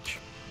catch.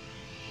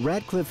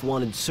 Radcliffe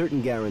wanted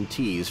certain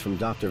guarantees from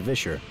Dr.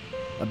 Vischer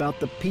about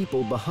the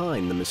people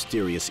behind the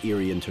mysterious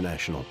Erie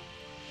International.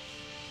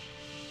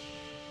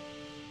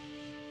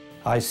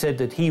 I said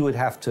that he would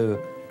have to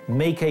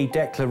make a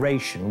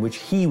declaration, which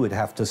he would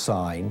have to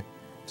sign,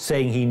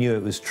 saying he knew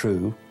it was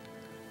true,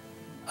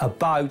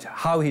 about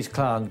how his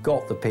client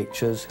got the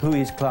pictures, who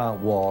his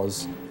client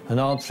was, and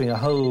answering a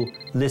whole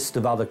list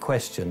of other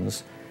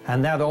questions.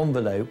 And that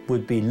envelope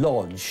would be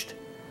lodged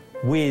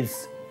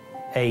with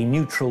a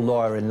neutral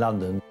lawyer in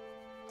London.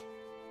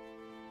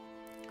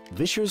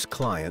 Vischer's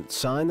client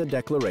signed the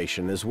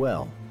declaration as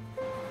well,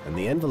 and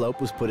the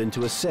envelope was put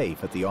into a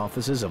safe at the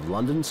offices of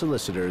London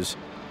solicitors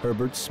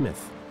Herbert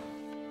Smith.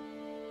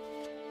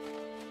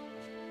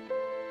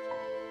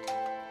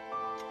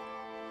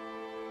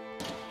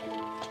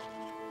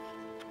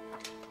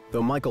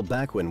 Though Michael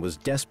Bakwin was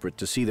desperate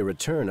to see the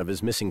return of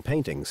his missing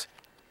paintings,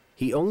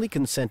 he only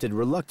consented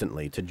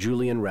reluctantly to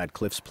Julian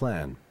Radcliffe's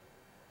plan.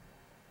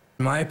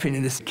 In my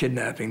opinion, this is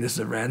kidnapping. This is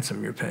a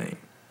ransom you're paying.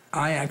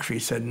 I actually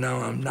said, no,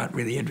 I'm not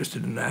really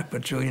interested in that,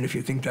 but Julian, if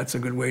you think that's a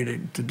good way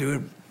to do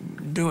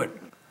it, do it.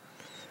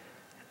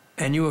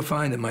 And you will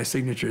find that my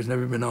signature has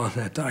never been on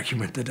that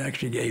document that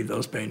actually gave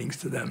those paintings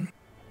to them.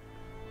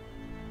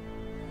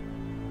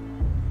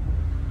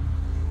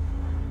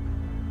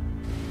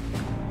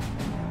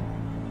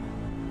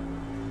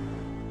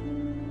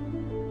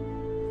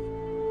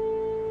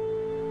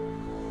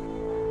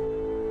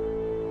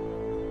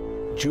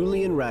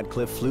 Julian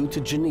Radcliffe flew to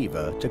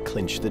Geneva to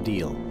clinch the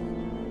deal.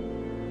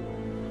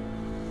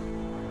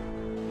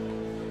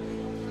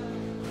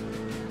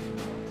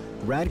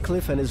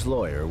 Radcliffe and his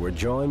lawyer were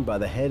joined by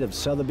the head of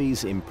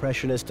Sotheby's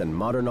Impressionist and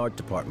Modern Art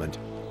Department,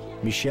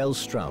 Michel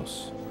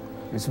Strauss.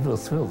 It was a real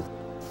thrill.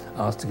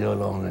 Asked to go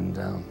along and,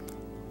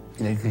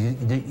 you know, because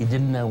you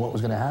didn't know what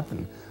was going to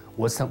happen.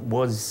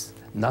 Was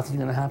nothing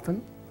going to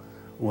happen?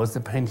 Was the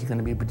painting going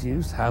to be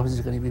produced? How was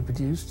it going to be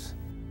produced?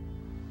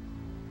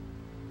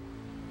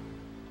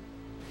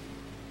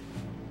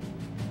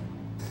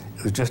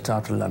 It was just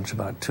after lunch,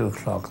 about 2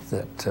 o'clock,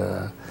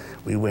 that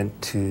we went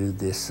to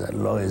this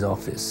lawyer's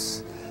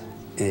office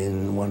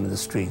in one of the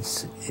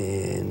streets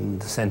in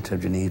the center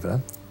of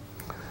Geneva.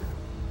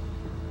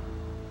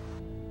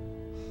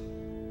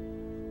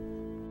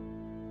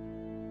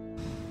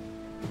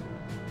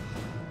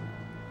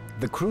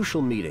 The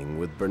crucial meeting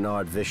with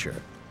Bernard Vischer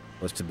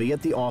was to be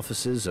at the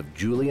offices of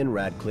Julian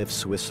Radcliffe's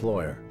Swiss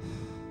lawyer.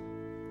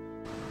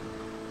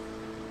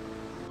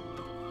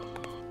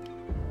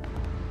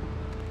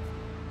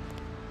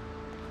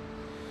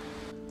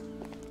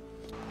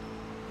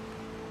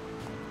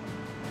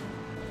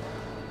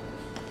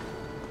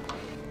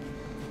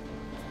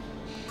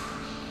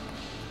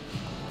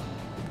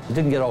 It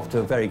didn't get off to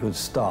a very good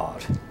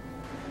start.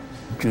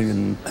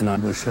 Julian and I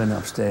were shown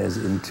upstairs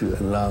into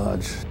a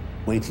large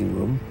waiting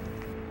room.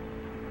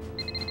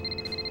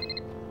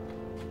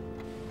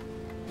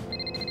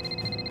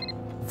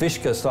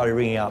 Vischer started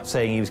ringing up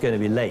saying he was going to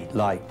be late,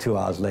 like 2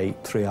 hours late,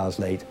 3 hours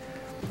late.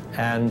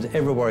 And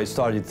everybody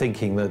started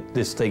thinking that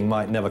this thing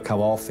might never come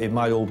off. It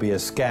might all be a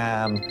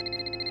scam.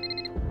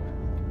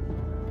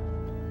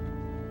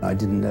 I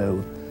didn't know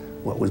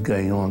what was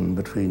going on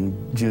between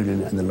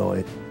Julian and the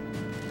lawyer.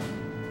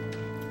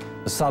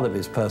 The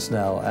Sotheby's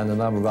personnel and a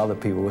number of other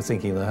people were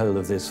thinking the whole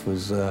of this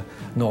was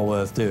not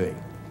worth doing.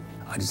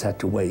 I just had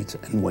to wait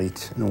and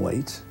wait and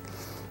wait.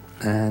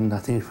 And I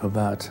think for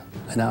about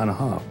an hour and a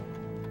half.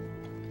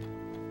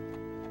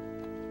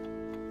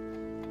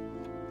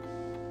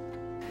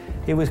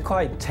 It was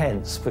quite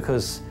tense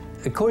because,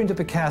 according to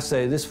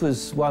Picasso, this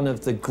was one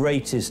of the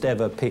greatest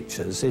ever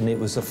pictures, and it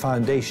was the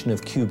foundation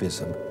of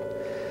Cubism.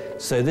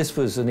 So this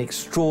was an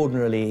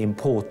extraordinarily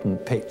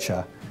important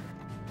picture.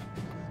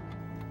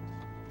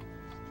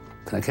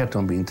 And I kept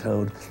on being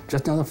told,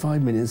 just another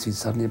 5 minutes, he'd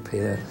suddenly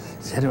appear,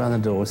 his head around the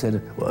door,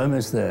 said, we're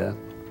almost there.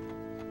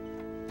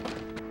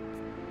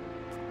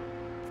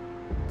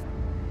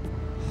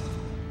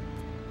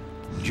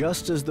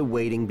 Just as the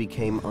waiting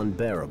became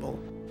unbearable,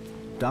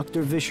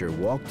 Dr. Vischer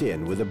walked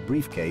in with a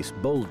briefcase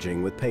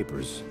bulging with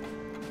papers.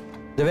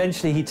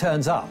 Eventually he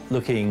turns up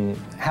looking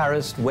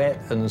harassed,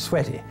 wet and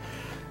sweaty.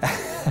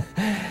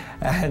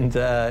 And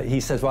he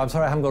says, well, I'm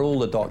sorry I haven't got all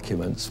the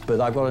documents, but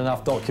I've got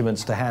enough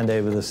documents to hand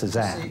over to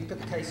Cezanne.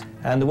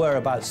 And there were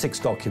about 6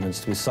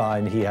 documents to be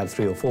signed. He had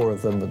 3 or 4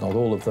 of them, but not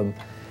all of them.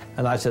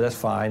 And I said, that's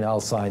fine,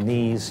 I'll sign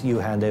these, you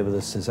hand over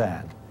to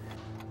Cezanne.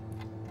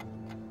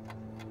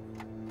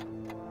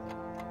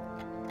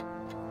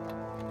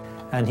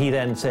 And he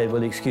then said,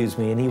 well, excuse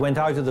me, and he went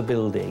out of the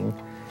building.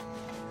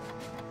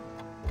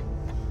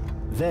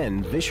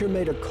 Then Vischer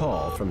made a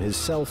call from his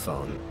cell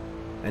phone,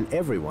 and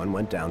everyone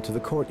went down to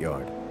the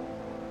courtyard.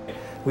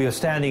 We were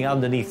standing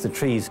underneath the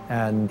trees,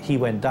 and he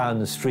went down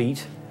the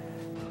street.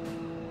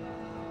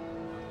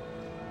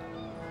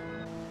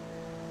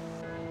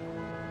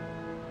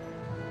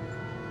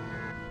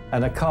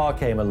 And a car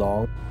came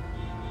along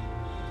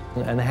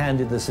and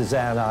handed the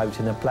Cezanne out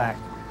in a black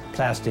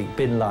plastic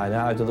bin liner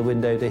out of the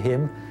window to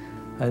him,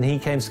 and he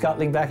came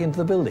scuttling back into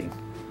the building.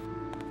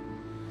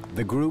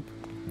 The group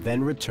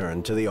then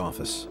returned to the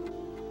office.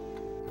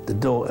 The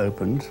door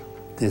opened,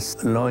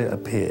 this lawyer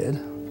appeared,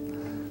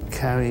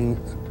 carrying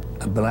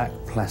a black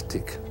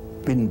plastic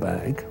bin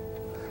bag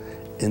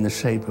in the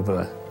shape of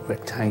a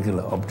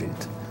rectangular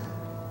object.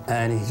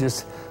 And he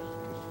just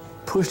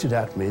pushed it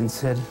at me and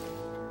said,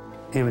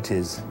 "Here it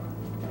is."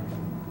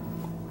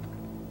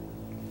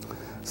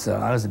 So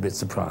I was a bit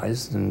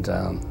surprised, and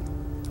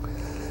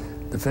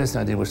the first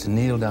thing I did was to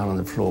kneel down on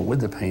the floor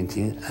with the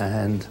painting,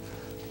 and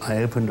I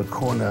opened a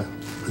corner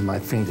with my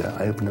finger.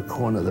 I opened a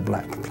corner of the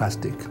black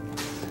plastic.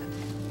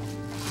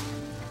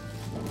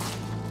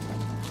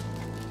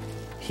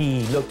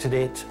 He looked at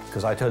it,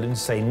 because I told him to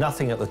say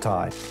nothing at the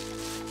time.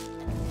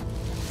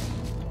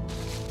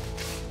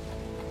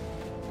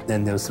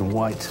 Then there was some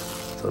white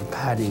sort of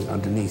padding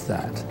underneath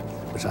that,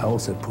 which I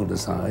also pulled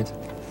aside,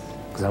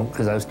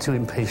 because I was too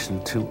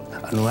impatient to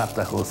unwrap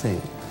the whole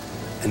thing.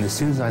 And as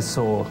soon as I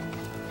saw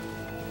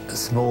a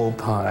small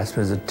part, I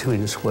suppose a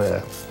 2-inch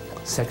square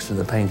section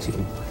of the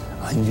painting,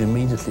 I knew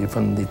immediately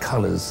from the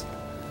colors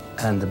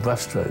and the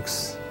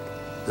brushstrokes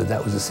that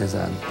that was a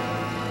Cezanne.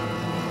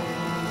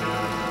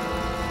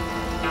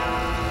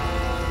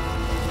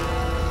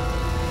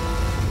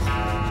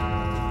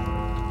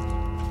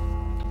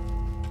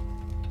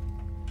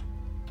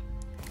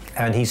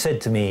 And he said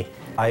to me,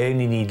 "I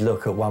only need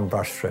look at one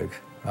brushstroke.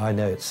 I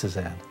know it's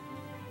Cezanne."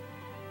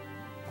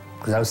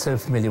 Because I was so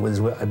familiar with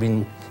his work. I'd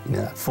been,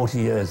 40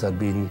 years I'd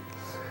been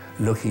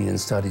looking and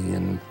studying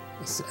and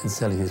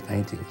selling his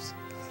paintings.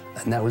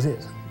 And that was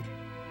it.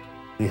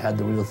 We had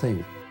the real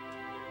thing.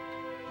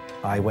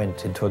 I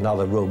went into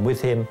another room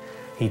with him.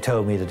 He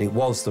told me that it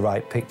was the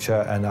right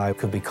picture and I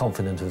could be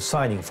confident of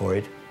signing for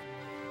it.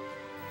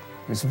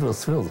 It's a real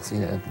thrill,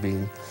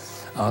 being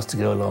asked to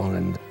go along,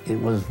 and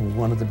it was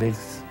one of the big,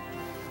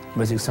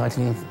 most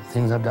exciting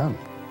things I've done.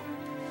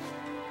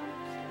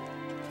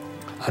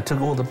 I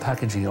took all the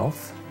packaging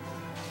off,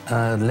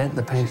 leant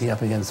the painting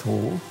up against the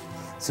wall,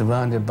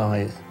 surrounded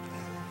by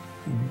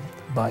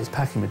its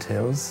packing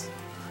materials,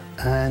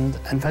 and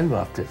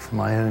photographed it for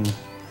my own,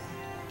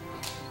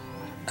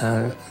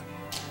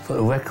 for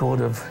a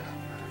record of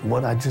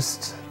what I'd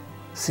just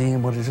seen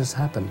and what had just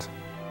happened.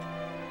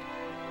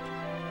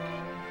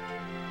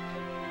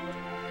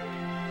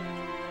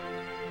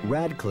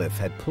 Radcliffe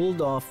had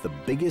pulled off the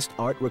biggest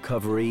art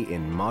recovery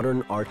in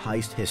modern art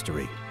heist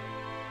history.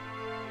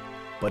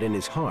 But in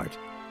his heart,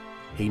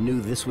 he knew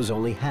this was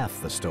only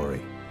half the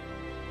story.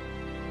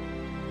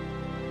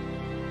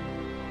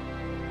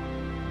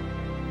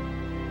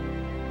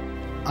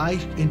 I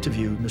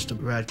interviewed Mr.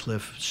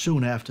 Radcliffe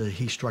soon after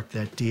he struck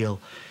that deal,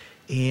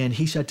 and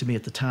he said to me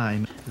at the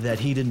time that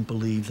he didn't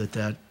believe that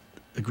that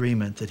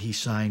agreement that he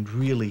signed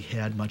really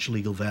had much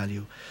legal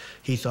value.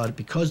 He thought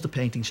because the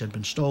paintings had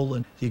been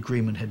stolen, the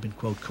agreement had been,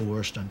 quote,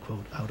 coerced,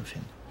 unquote, out of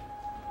him.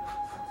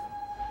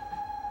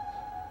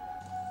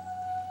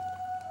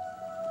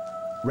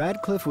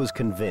 Radcliffe was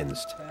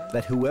convinced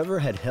that whoever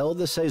had held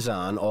the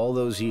Cezanne all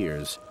those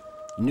years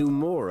knew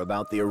more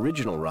about the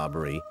original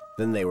robbery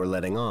than they were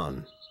letting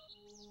on.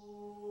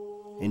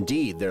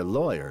 Indeed, their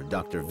lawyer,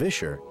 Dr.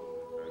 Vischer,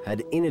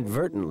 had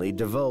inadvertently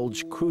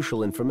divulged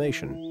crucial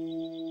information.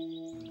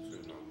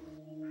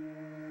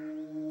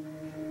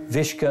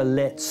 Vischer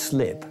let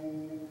slip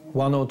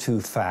 1 or 2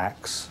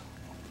 facts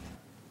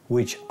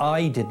which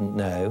I didn't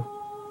know,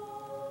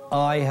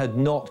 I had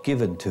not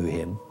given to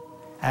him,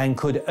 and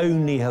could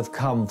only have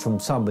come from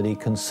somebody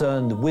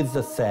concerned with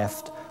the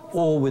theft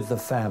or with the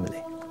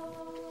family.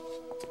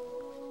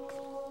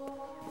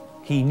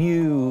 He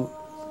knew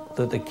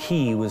that the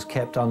key was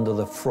kept under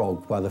the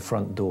frog by the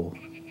front door.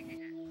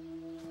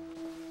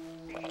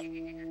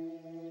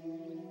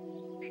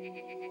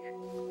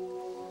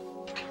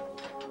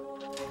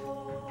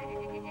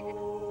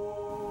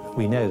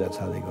 We know that's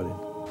how they got in.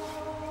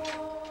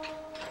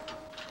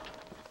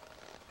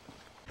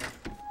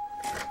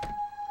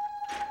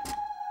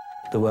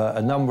 There were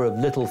a number of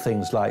little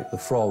things like the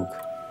frog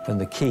and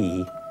the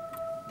key,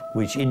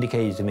 which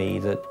indicated to me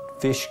that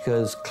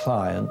Vischer's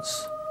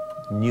clients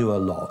knew a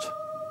lot,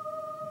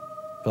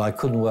 but I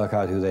couldn't work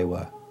out who they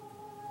were.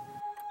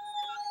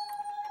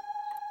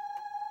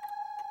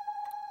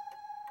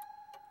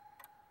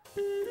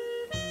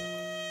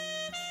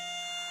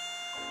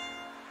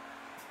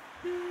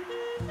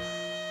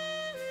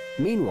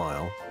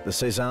 Meanwhile, the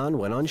Cezanne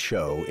went on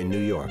show in New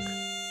York.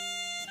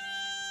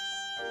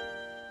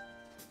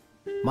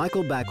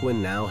 Michael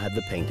Bakwin now had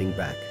the painting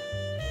back,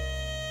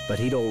 but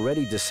he'd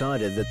already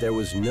decided that there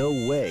was no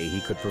way he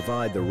could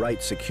provide the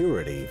right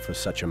security for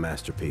such a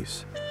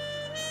masterpiece.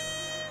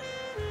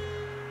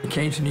 I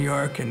came to New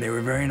York, and they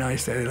were very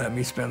nice. They let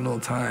me spend a little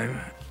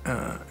time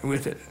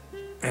with it,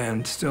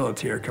 and still a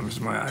tear comes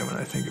to my eye when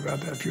I think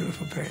about that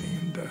beautiful painting.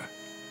 And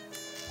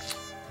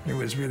it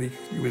was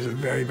a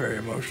very, very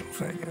emotional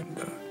thing,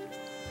 and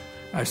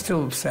I'm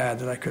still sad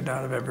that I could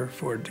not have ever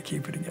afforded to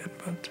keep it again,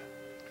 but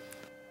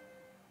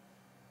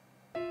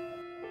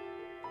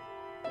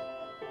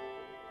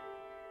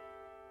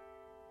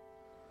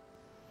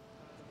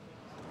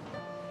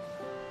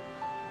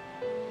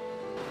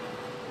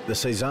the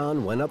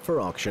Cezanne went up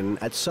for auction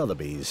at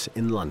Sotheby's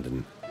in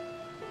London.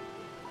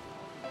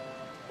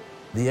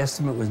 The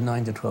estimate was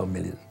 9 to 12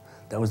 million.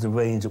 That was the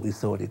range that we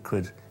thought it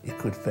could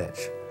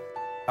fetch.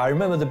 I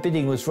remember the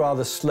bidding was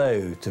rather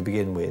slow to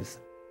begin with.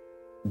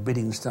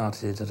 Bidding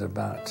started at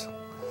about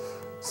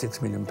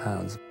 £6 million.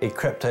 It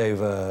crept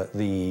over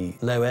the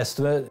low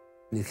estimate.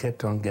 It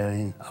kept on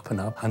going up and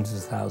up, hundreds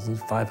of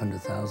thousands,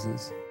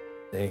 500,000s.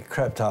 It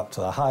crept up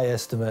to the high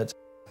estimate.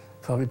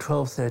 Probably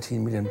 12,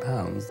 13 million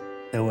pounds.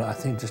 There were, I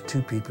think, just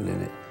 2 people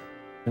in it.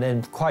 And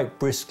then quite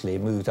briskly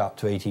moved up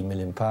to 18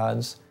 million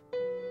pounds.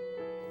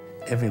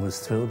 Everyone was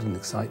thrilled and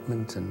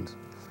excitement,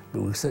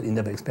 but we certainly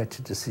never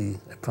expected to see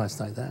a price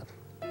like that,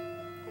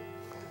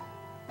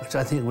 which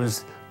I think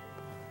was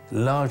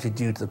largely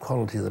due to the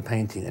quality of the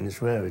painting and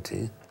its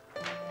rarity.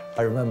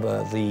 I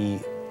remember the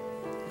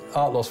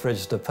art loss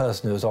register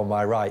person who was on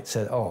my right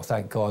said, "Oh,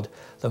 thank God,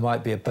 there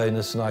might be a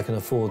bonus and I can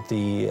afford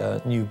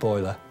the new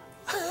boiler."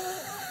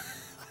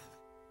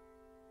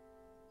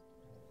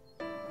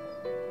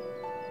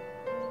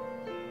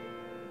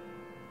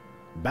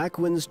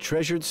 Bakwin's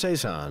treasured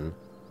Cezanne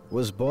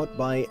was bought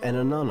by an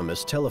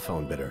anonymous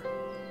telephone bidder.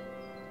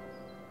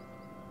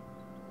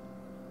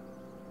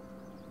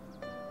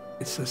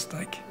 It's just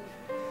like,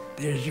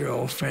 there's your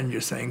old friend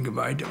you're saying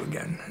goodbye to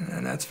again,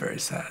 and that's very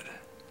sad.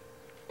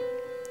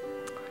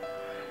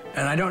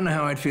 And I don't know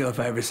how I'd feel if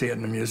I ever see it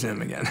in a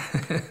museum again,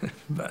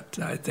 but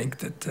I think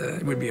that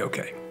it would be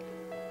okay.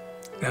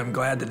 And I'm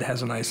glad that it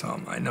has a nice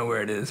home. I know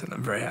where it is, and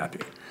I'm very happy.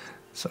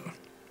 So.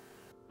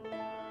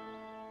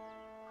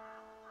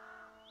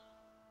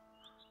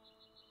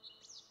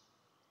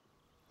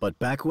 But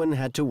Bakwin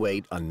had to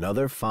wait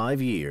another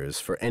 5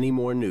 years for any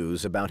more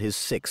news about his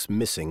 6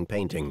 missing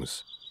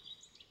paintings.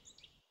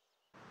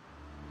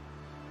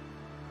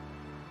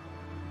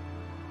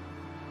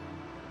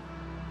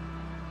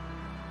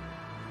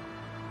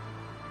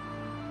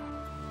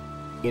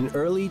 In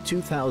early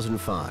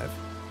 2005,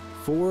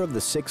 4 of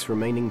the 6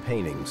 remaining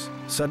paintings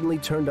suddenly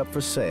turned up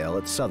for sale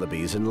at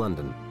Sotheby's in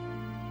London.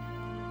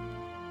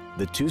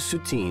 The 2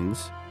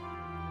 Soutines,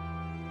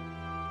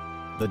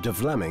 the de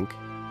Vlamingh,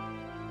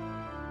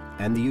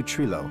 and the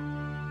Utrillo.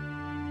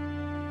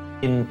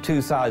 In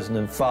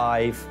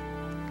 2005,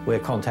 we're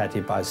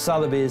contacted by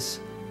Sotheby's.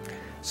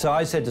 So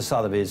I said to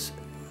Sotheby's,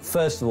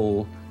 first of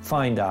all,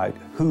 find out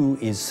who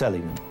is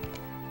selling them.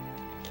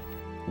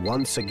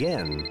 Once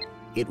again,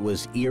 it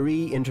was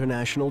Erie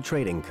International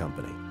Trading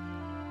Company.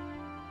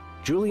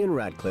 Julian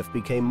Radcliffe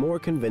became more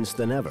convinced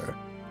than ever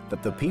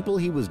that the people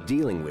he was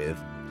dealing with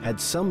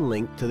had some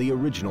link to the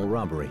original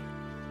robbery.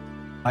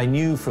 I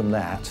knew from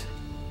that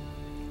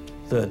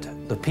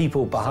the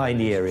people behind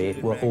Erie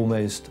were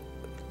almost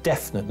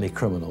definitely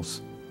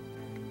criminals.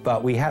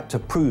 But we had to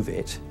prove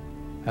it,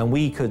 and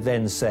we could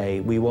then say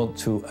we want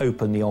to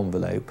open the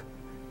envelope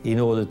in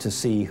order to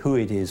see who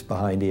it is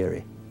behind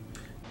Erie.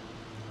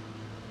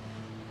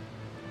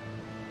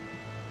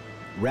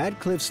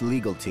 Radcliffe's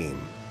legal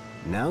team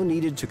now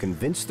needed to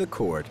convince the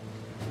court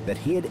that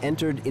he had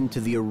entered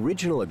into the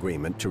original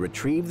agreement to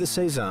retrieve the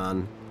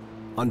Cezanne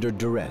under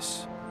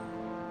duress.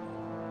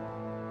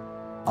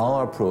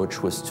 Our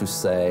approach was to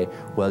say,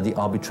 well, the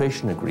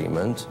arbitration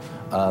agreement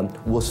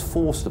was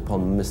forced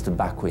upon Mr.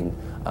 Bakwin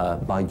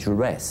by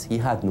duress. He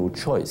had no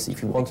choice. If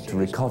he wanted to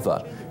recover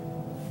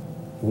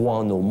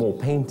 1 or more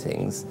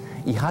paintings,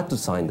 he had to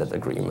sign that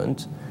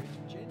agreement.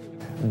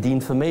 The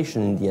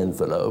information in the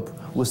envelope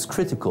was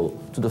critical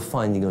to the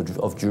finding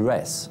of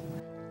duress.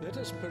 Let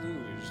us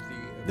peruse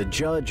The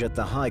judge at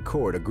the High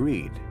Court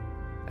agreed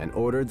and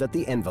ordered that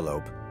the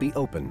envelope be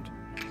opened.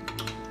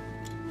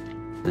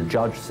 The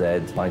judge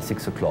said by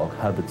 6 o'clock,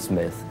 Herbert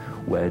Smith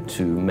were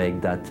to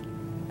make that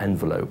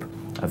envelope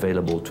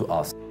available to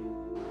us.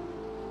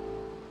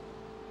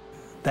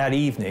 That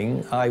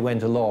evening, I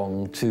went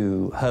along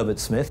to Herbert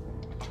Smith,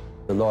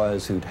 the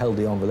lawyers who'd held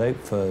the envelope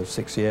for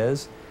 6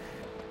 years.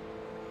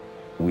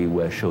 We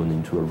were shown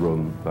into a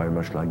room very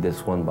much like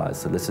this one by a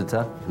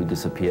solicitor who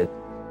disappeared.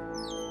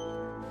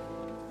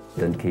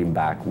 Then came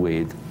back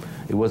with,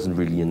 it wasn't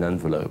really an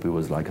envelope, it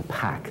was like a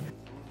pack.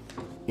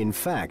 In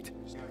fact,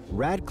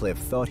 Radcliffe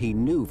thought he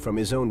knew from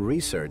his own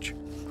research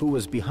who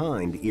was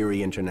behind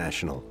Erie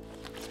International.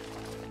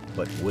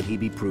 But would he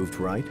be proved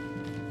right?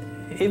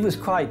 It was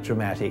quite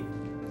dramatic.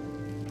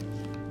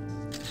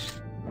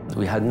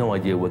 We had no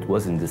idea what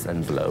was in this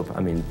envelope. I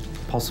mean,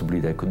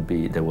 possibly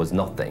there was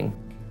nothing.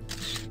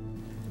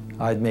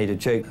 I'd made a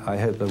joke, I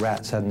hope the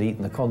rats hadn't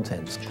eaten the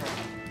contents.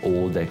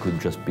 Or there could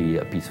just be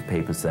a piece of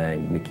paper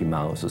saying Mickey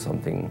Mouse or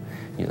something,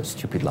 you know,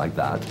 stupid like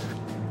that.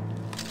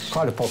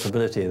 Quite a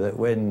possibility that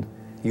when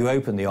you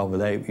open the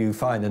envelope, you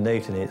find a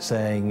note in it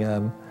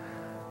saying,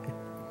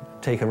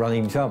 take a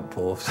running jump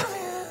or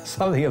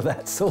something of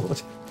that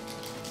sort.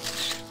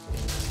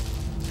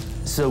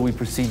 So we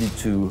proceeded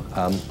to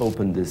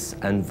open this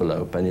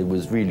envelope, and it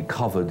was really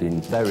covered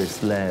in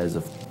various layers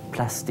of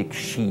plastic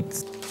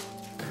sheets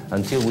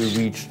until we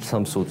reached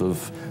some sort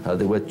of,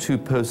 there were 2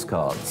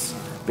 postcards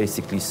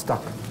basically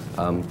stuck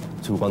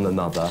to one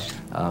another.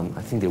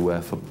 I think they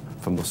were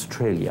from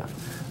Australia.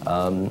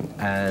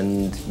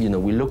 And, you know,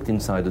 we looked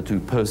inside the two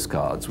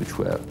postcards, which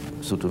were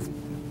sort of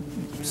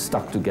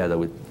stuck together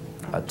with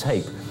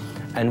tape,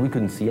 and we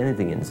couldn't see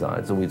anything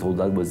inside, so we thought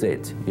that was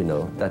it, you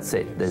know, that's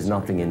it, there's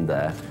nothing in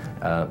there.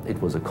 It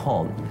was a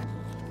con.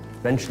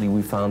 Eventually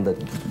we found that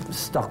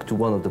stuck to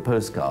one of the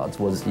postcards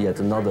was yet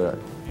another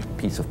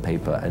piece of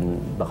paper,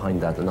 and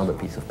behind that another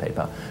piece of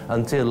paper,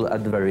 until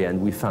at the very end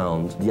we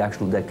found the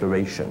actual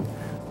declaration.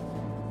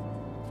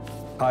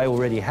 I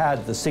already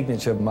had the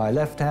signature of my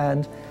left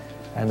hand,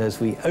 and as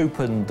we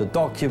opened the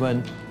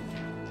document,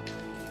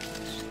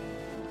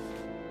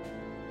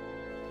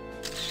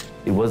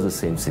 it was the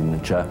same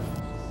signature.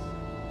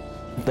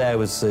 There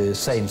was the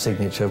same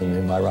signature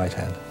in my right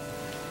hand.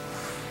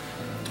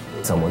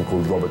 Someone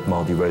called Robert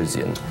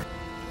Mardy-Rosian.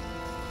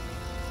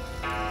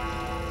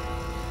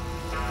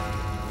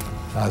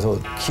 I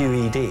thought,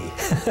 QED.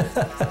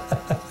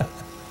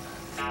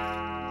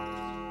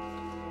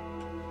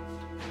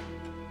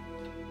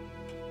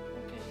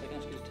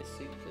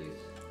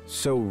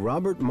 So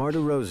Robert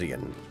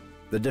Mardy-Rosian,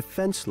 the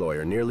defense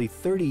lawyer nearly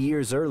 30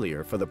 years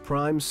earlier for the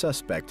prime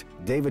suspect,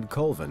 David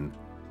Colvin,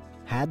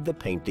 had the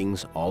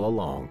paintings all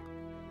along.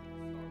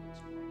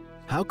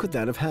 How could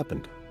that have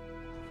happened?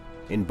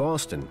 In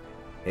Boston,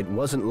 it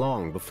wasn't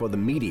long before the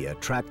media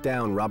tracked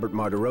down Robert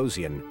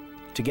Mardy-Rosian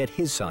to get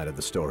his side of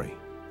the story.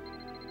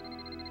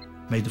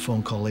 Made the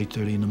phone call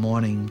 8:30 in the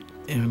morning,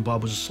 and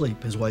Bob was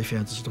asleep. His wife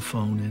answers the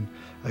phone, and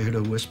I heard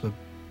her whisper,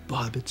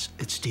 "Bob, it's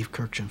Steve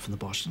Kirkjian from the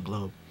Boston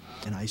Globe."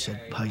 And I said,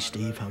 "Hi,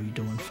 Steve, how you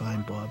doing?"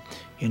 "Fine, Bob.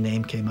 Your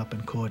name came up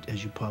in court,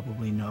 as you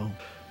probably know."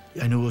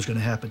 "I knew it was going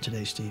to happen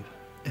today, Steve."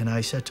 And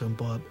I said to him,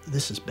 "Bob,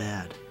 this is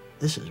bad.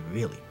 This is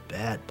really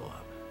bad,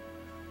 Bob."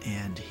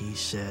 And he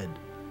said,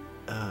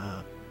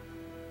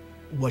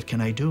 "What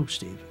can I do,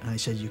 Steve?" And I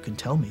said, "You can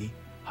tell me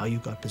how you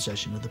got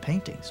possession of the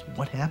paintings.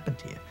 What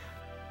happened here?"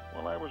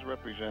 Well, I was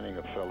representing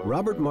a fellow...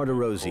 Robert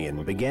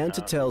Mardy-Rosian began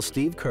to tell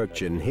Steve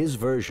Kirkjian his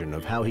version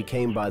of how he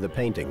came by the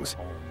paintings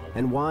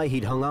and why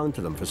he'd hung on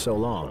to them for so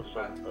long.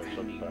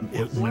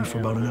 It went for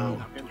about an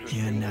hour,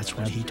 and that's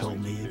when he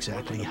told me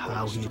exactly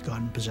how he had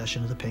gotten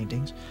possession of the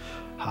paintings,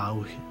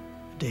 how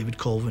David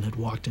Colvin had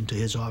walked into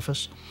his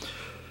office,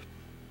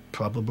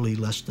 probably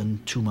less than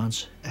 2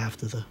 months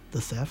after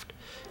the theft.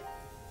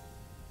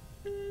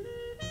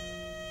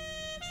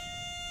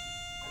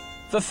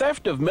 The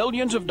theft of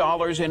millions of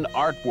dollars in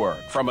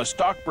artwork from a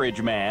Stockbridge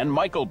man,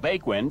 Michael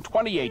Bakwin,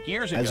 28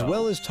 years ago. As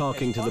well as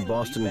talking to the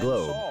Boston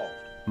Globe,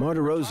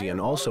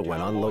 Mardy-Rosian also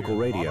went on local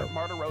radio.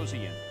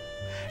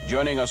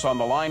 Joining us on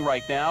the line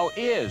right now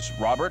is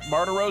Robert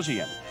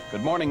Mardy-Rosian.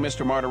 Good morning,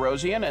 Mr.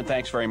 Mardy-Rosian, and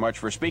thanks very much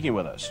for speaking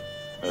with us.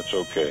 That's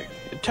okay.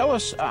 Tell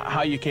us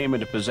how you came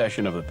into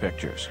possession of the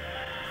pictures.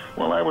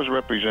 Well, I was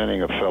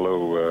representing a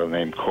fellow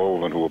named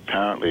Colvin who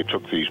apparently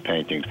took these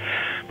paintings,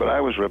 but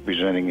I was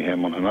representing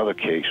him on another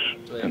case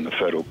in the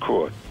federal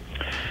court.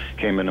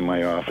 Came into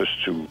my office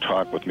to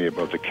talk with me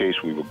about the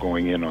case we were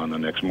going in on the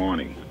next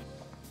morning.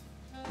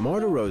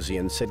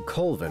 Mardy-Rosian said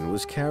Colvin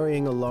was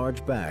carrying a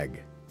large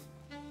bag.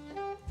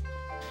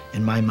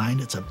 In my mind,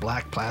 it's a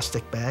black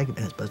plastic bag,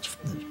 but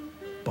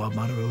Bob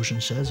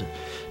Mardy-Rosian says,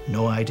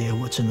 no idea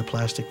what's in the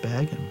plastic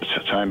bag. And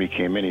the time he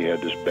came in, he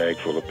had this bag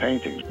full of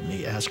paintings. And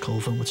he asked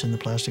Colvin what's in the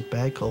plastic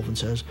bag. Colvin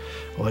says,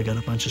 "Oh, I got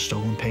a bunch of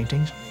stolen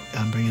paintings.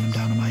 I'm bringing them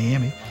down to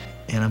Miami,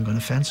 and I'm going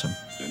to fence them."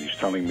 And he's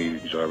telling me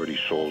he's already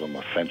sold them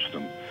or fenced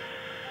them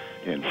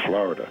in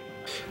Florida.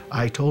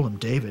 I told him,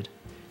 "David,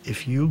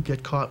 if you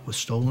get caught with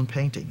stolen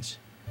paintings,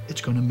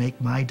 it's going to make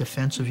my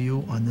defense of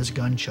you on this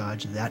gun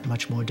charge that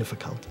much more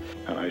difficult."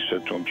 And I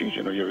said to him, "Geez,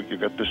 you know, you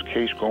got this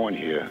case going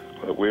here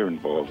that we're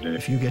involved in.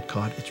 If you get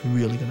caught, it's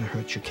really going to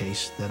hurt your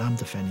case that I'm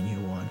defending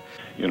you on.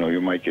 You know, you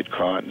might get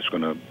caught and it's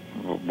going to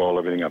ball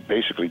everything up."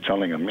 Basically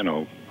telling him, you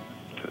know,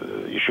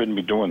 you shouldn't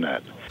be doing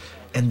that.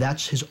 And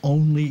that's his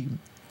only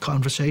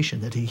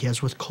conversation that he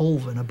has with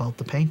Colvin about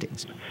the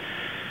paintings.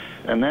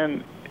 And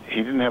then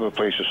he didn't have a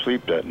place to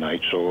sleep that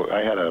night, so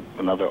I had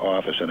another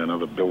office in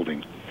another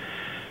building.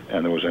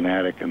 And there was an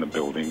attic in the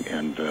building,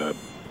 and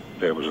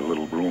there was a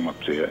little room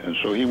up there. And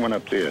so he went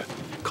up there.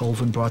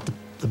 Colvin brought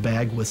the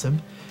bag with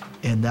him,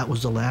 and that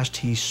was the last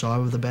he saw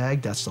of the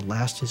bag. That's the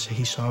last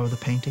he saw of the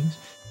paintings.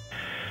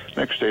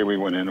 Next day we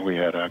went in and we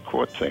had our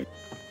court thing.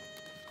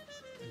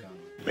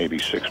 Maybe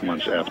 6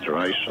 months after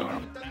I saw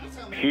him.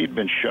 He'd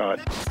been shot.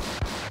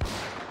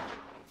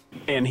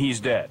 And he's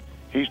dead?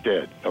 He's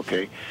dead,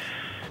 okay.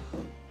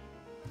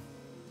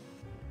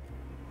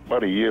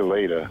 About a year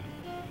later,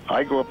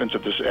 I go up into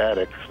this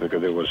attic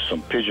because there was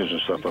some pigeons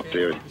and stuff up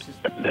there.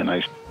 And then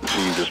I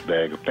see this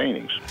bag of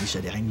paintings. He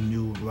said, "I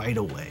knew right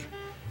away,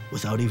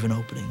 without even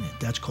opening it,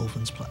 that's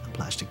Colvin's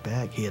plastic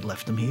bag. He had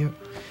left them here."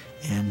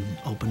 And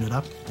opened it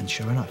up, and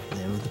sure enough,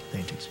 there were the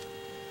paintings.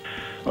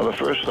 Well, the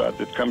first thought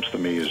that comes to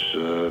me is,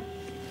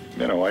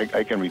 you know,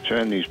 I can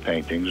return these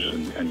paintings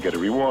and get a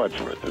reward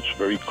for it. That's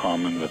very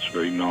common, that's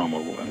very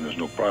normal, and there's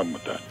no problem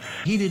with that.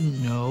 He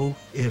didn't know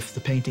if the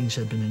paintings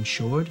had been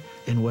insured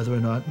and whether or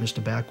not Mr.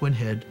 Bakwin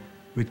had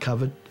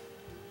recovered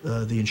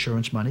the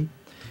insurance money,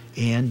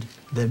 and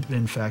that,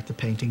 in fact, the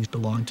paintings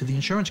belonged to the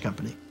insurance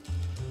company.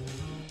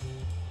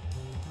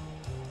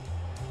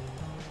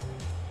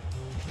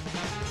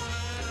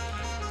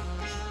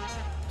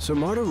 So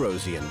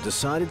Martirosyan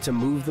decided to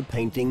move the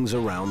paintings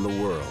around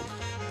the world,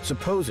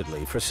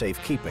 supposedly for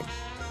safekeeping.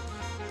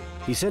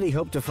 He said he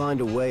hoped to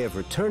find a way of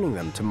returning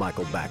them to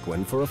Michael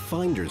Bakwin for a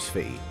finder's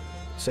fee,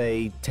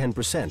 say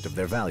 10% of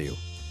their value.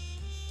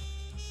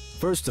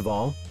 First of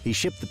all, he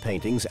shipped the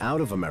paintings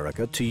out of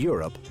America to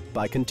Europe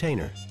by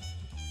container.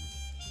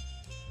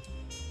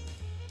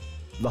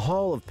 The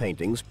haul of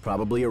paintings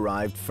probably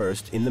arrived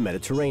first in the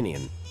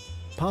Mediterranean,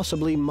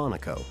 possibly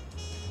Monaco,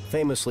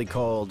 famously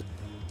called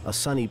a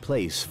sunny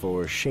place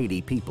for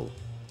shady people.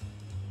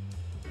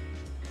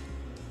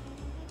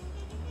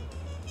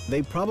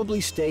 They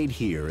probably stayed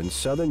here in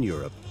southern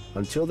Europe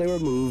until they were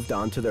moved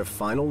on to their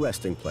final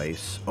resting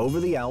place over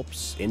the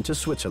Alps into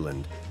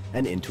Switzerland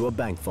and into a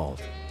bank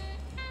vault.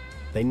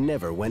 They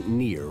never went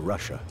near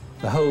Russia.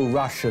 The whole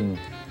Russian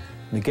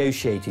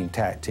negotiating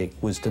tactic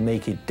was to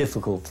make it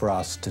difficult for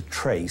us to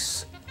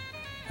trace,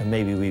 and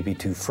maybe we'd be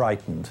too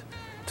frightened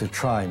to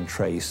try and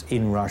trace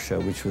in Russia,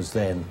 which was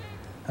then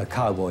a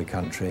cowboy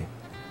country,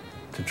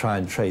 to try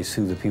and trace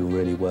who the people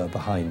really were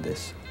behind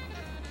this.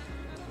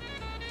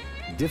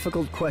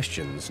 Difficult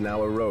questions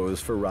now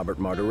arose for Robert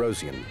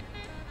Martirosyan.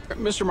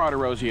 Mr.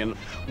 Martirosyan,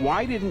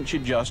 why didn't you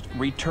just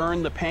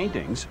return the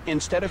paintings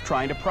instead of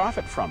trying to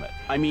profit from it?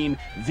 I mean,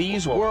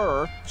 these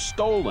were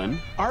stolen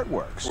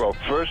artworks. Well,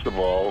 first of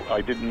all,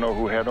 I didn't know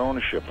who had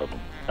ownership of them,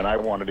 and I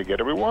wanted to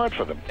get a reward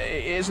for them.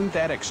 Isn't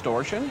that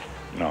extortion?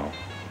 No.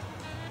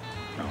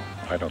 No,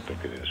 I don't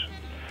think it is.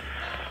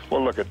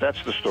 Well, look,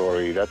 that's the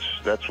story.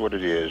 That's what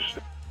it is.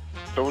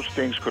 Those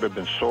things could have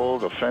been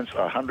sold or fenced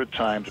 100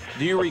 times.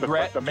 Do you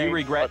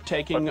regret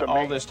taking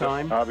all this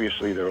time?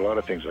 Obviously, there are a lot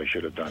of things I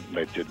should have done that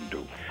I didn't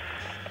do.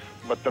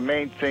 But the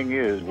main thing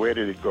is, where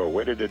did it go?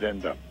 Where did it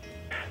end up?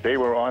 They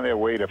were on their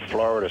way to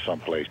Florida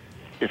someplace.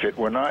 If it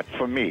were not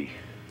for me,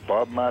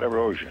 Bob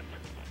Martirosyan,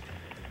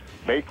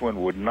 Bakwin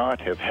would not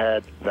have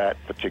had that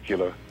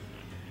particular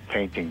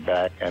painting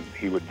back, and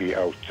he would be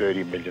out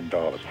 $30 million.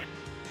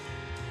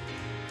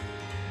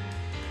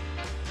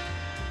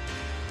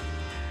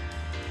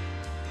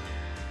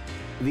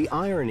 The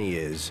irony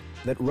is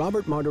that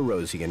Robert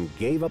Martirosyan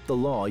gave up the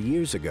law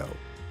years ago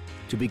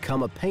to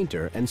become a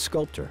painter and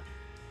sculptor.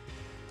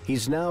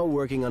 He's now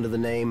working under the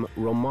name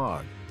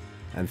Romard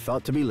and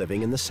thought to be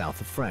living in the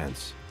south of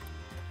France.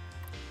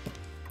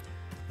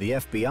 The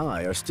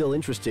FBI are still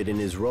interested in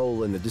his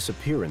role in the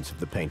disappearance of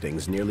the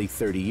paintings nearly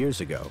 30 years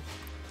ago.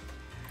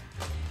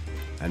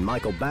 And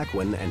Michael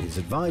Bakwin and his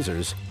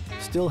advisors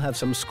still have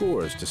some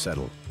scores to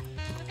settle.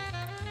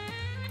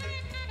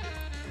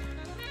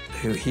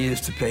 He is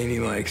to pay me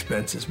my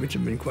expenses, which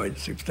have been quite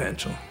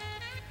substantial,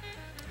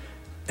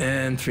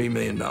 and $3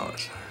 million.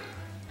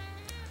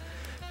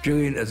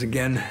 Julian is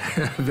again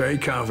very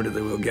confident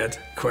that we'll get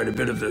quite a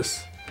bit of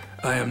this.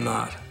 I am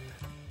not.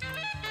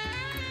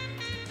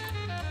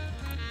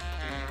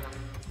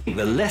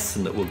 The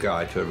lesson that will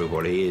guide to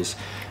everybody is,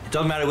 it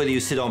doesn't matter whether you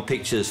sit on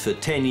pictures for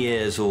 10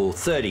 years or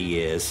 30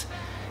 years,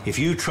 if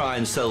you try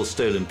and sell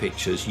stolen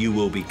pictures, you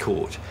will be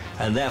caught,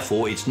 and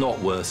therefore it's not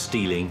worth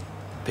stealing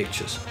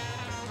pictures.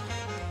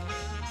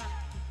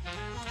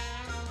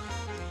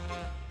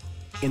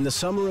 In the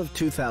summer of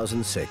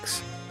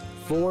 2006,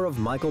 4 of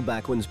Michael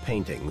Bakwin's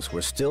paintings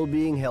were still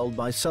being held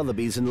by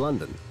Sotheby's in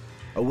London,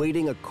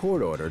 awaiting a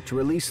court order to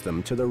release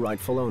them to their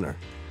rightful owner.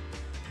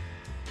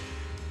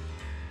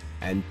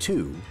 And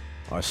 2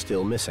 are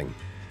still missing.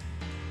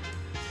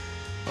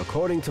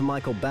 According to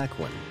Michael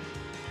Bakwin,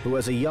 who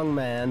as a young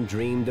man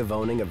dreamed of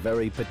owning a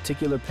very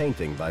particular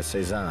painting by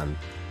Cezanne,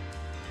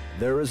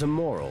 there is a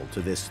moral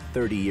to this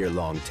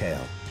 30-year-long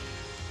tale.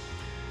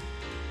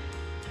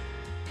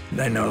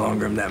 I no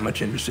longer am that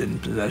much interested in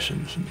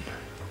possessions. And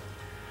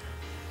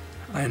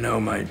I know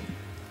my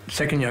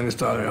second youngest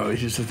daughter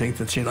always used to think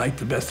that she liked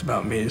the best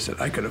about me is that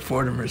I could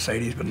afford a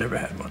Mercedes but never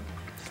had one.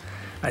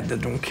 I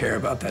don't care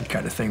about that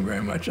kind of thing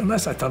very much,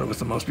 unless I thought it was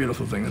the most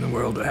beautiful thing in the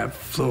world to have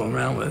fooling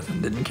around with,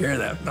 and didn't care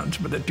that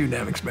much, but they're too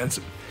damn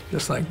expensive.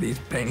 Just like these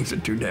paintings are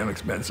too damn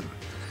expensive.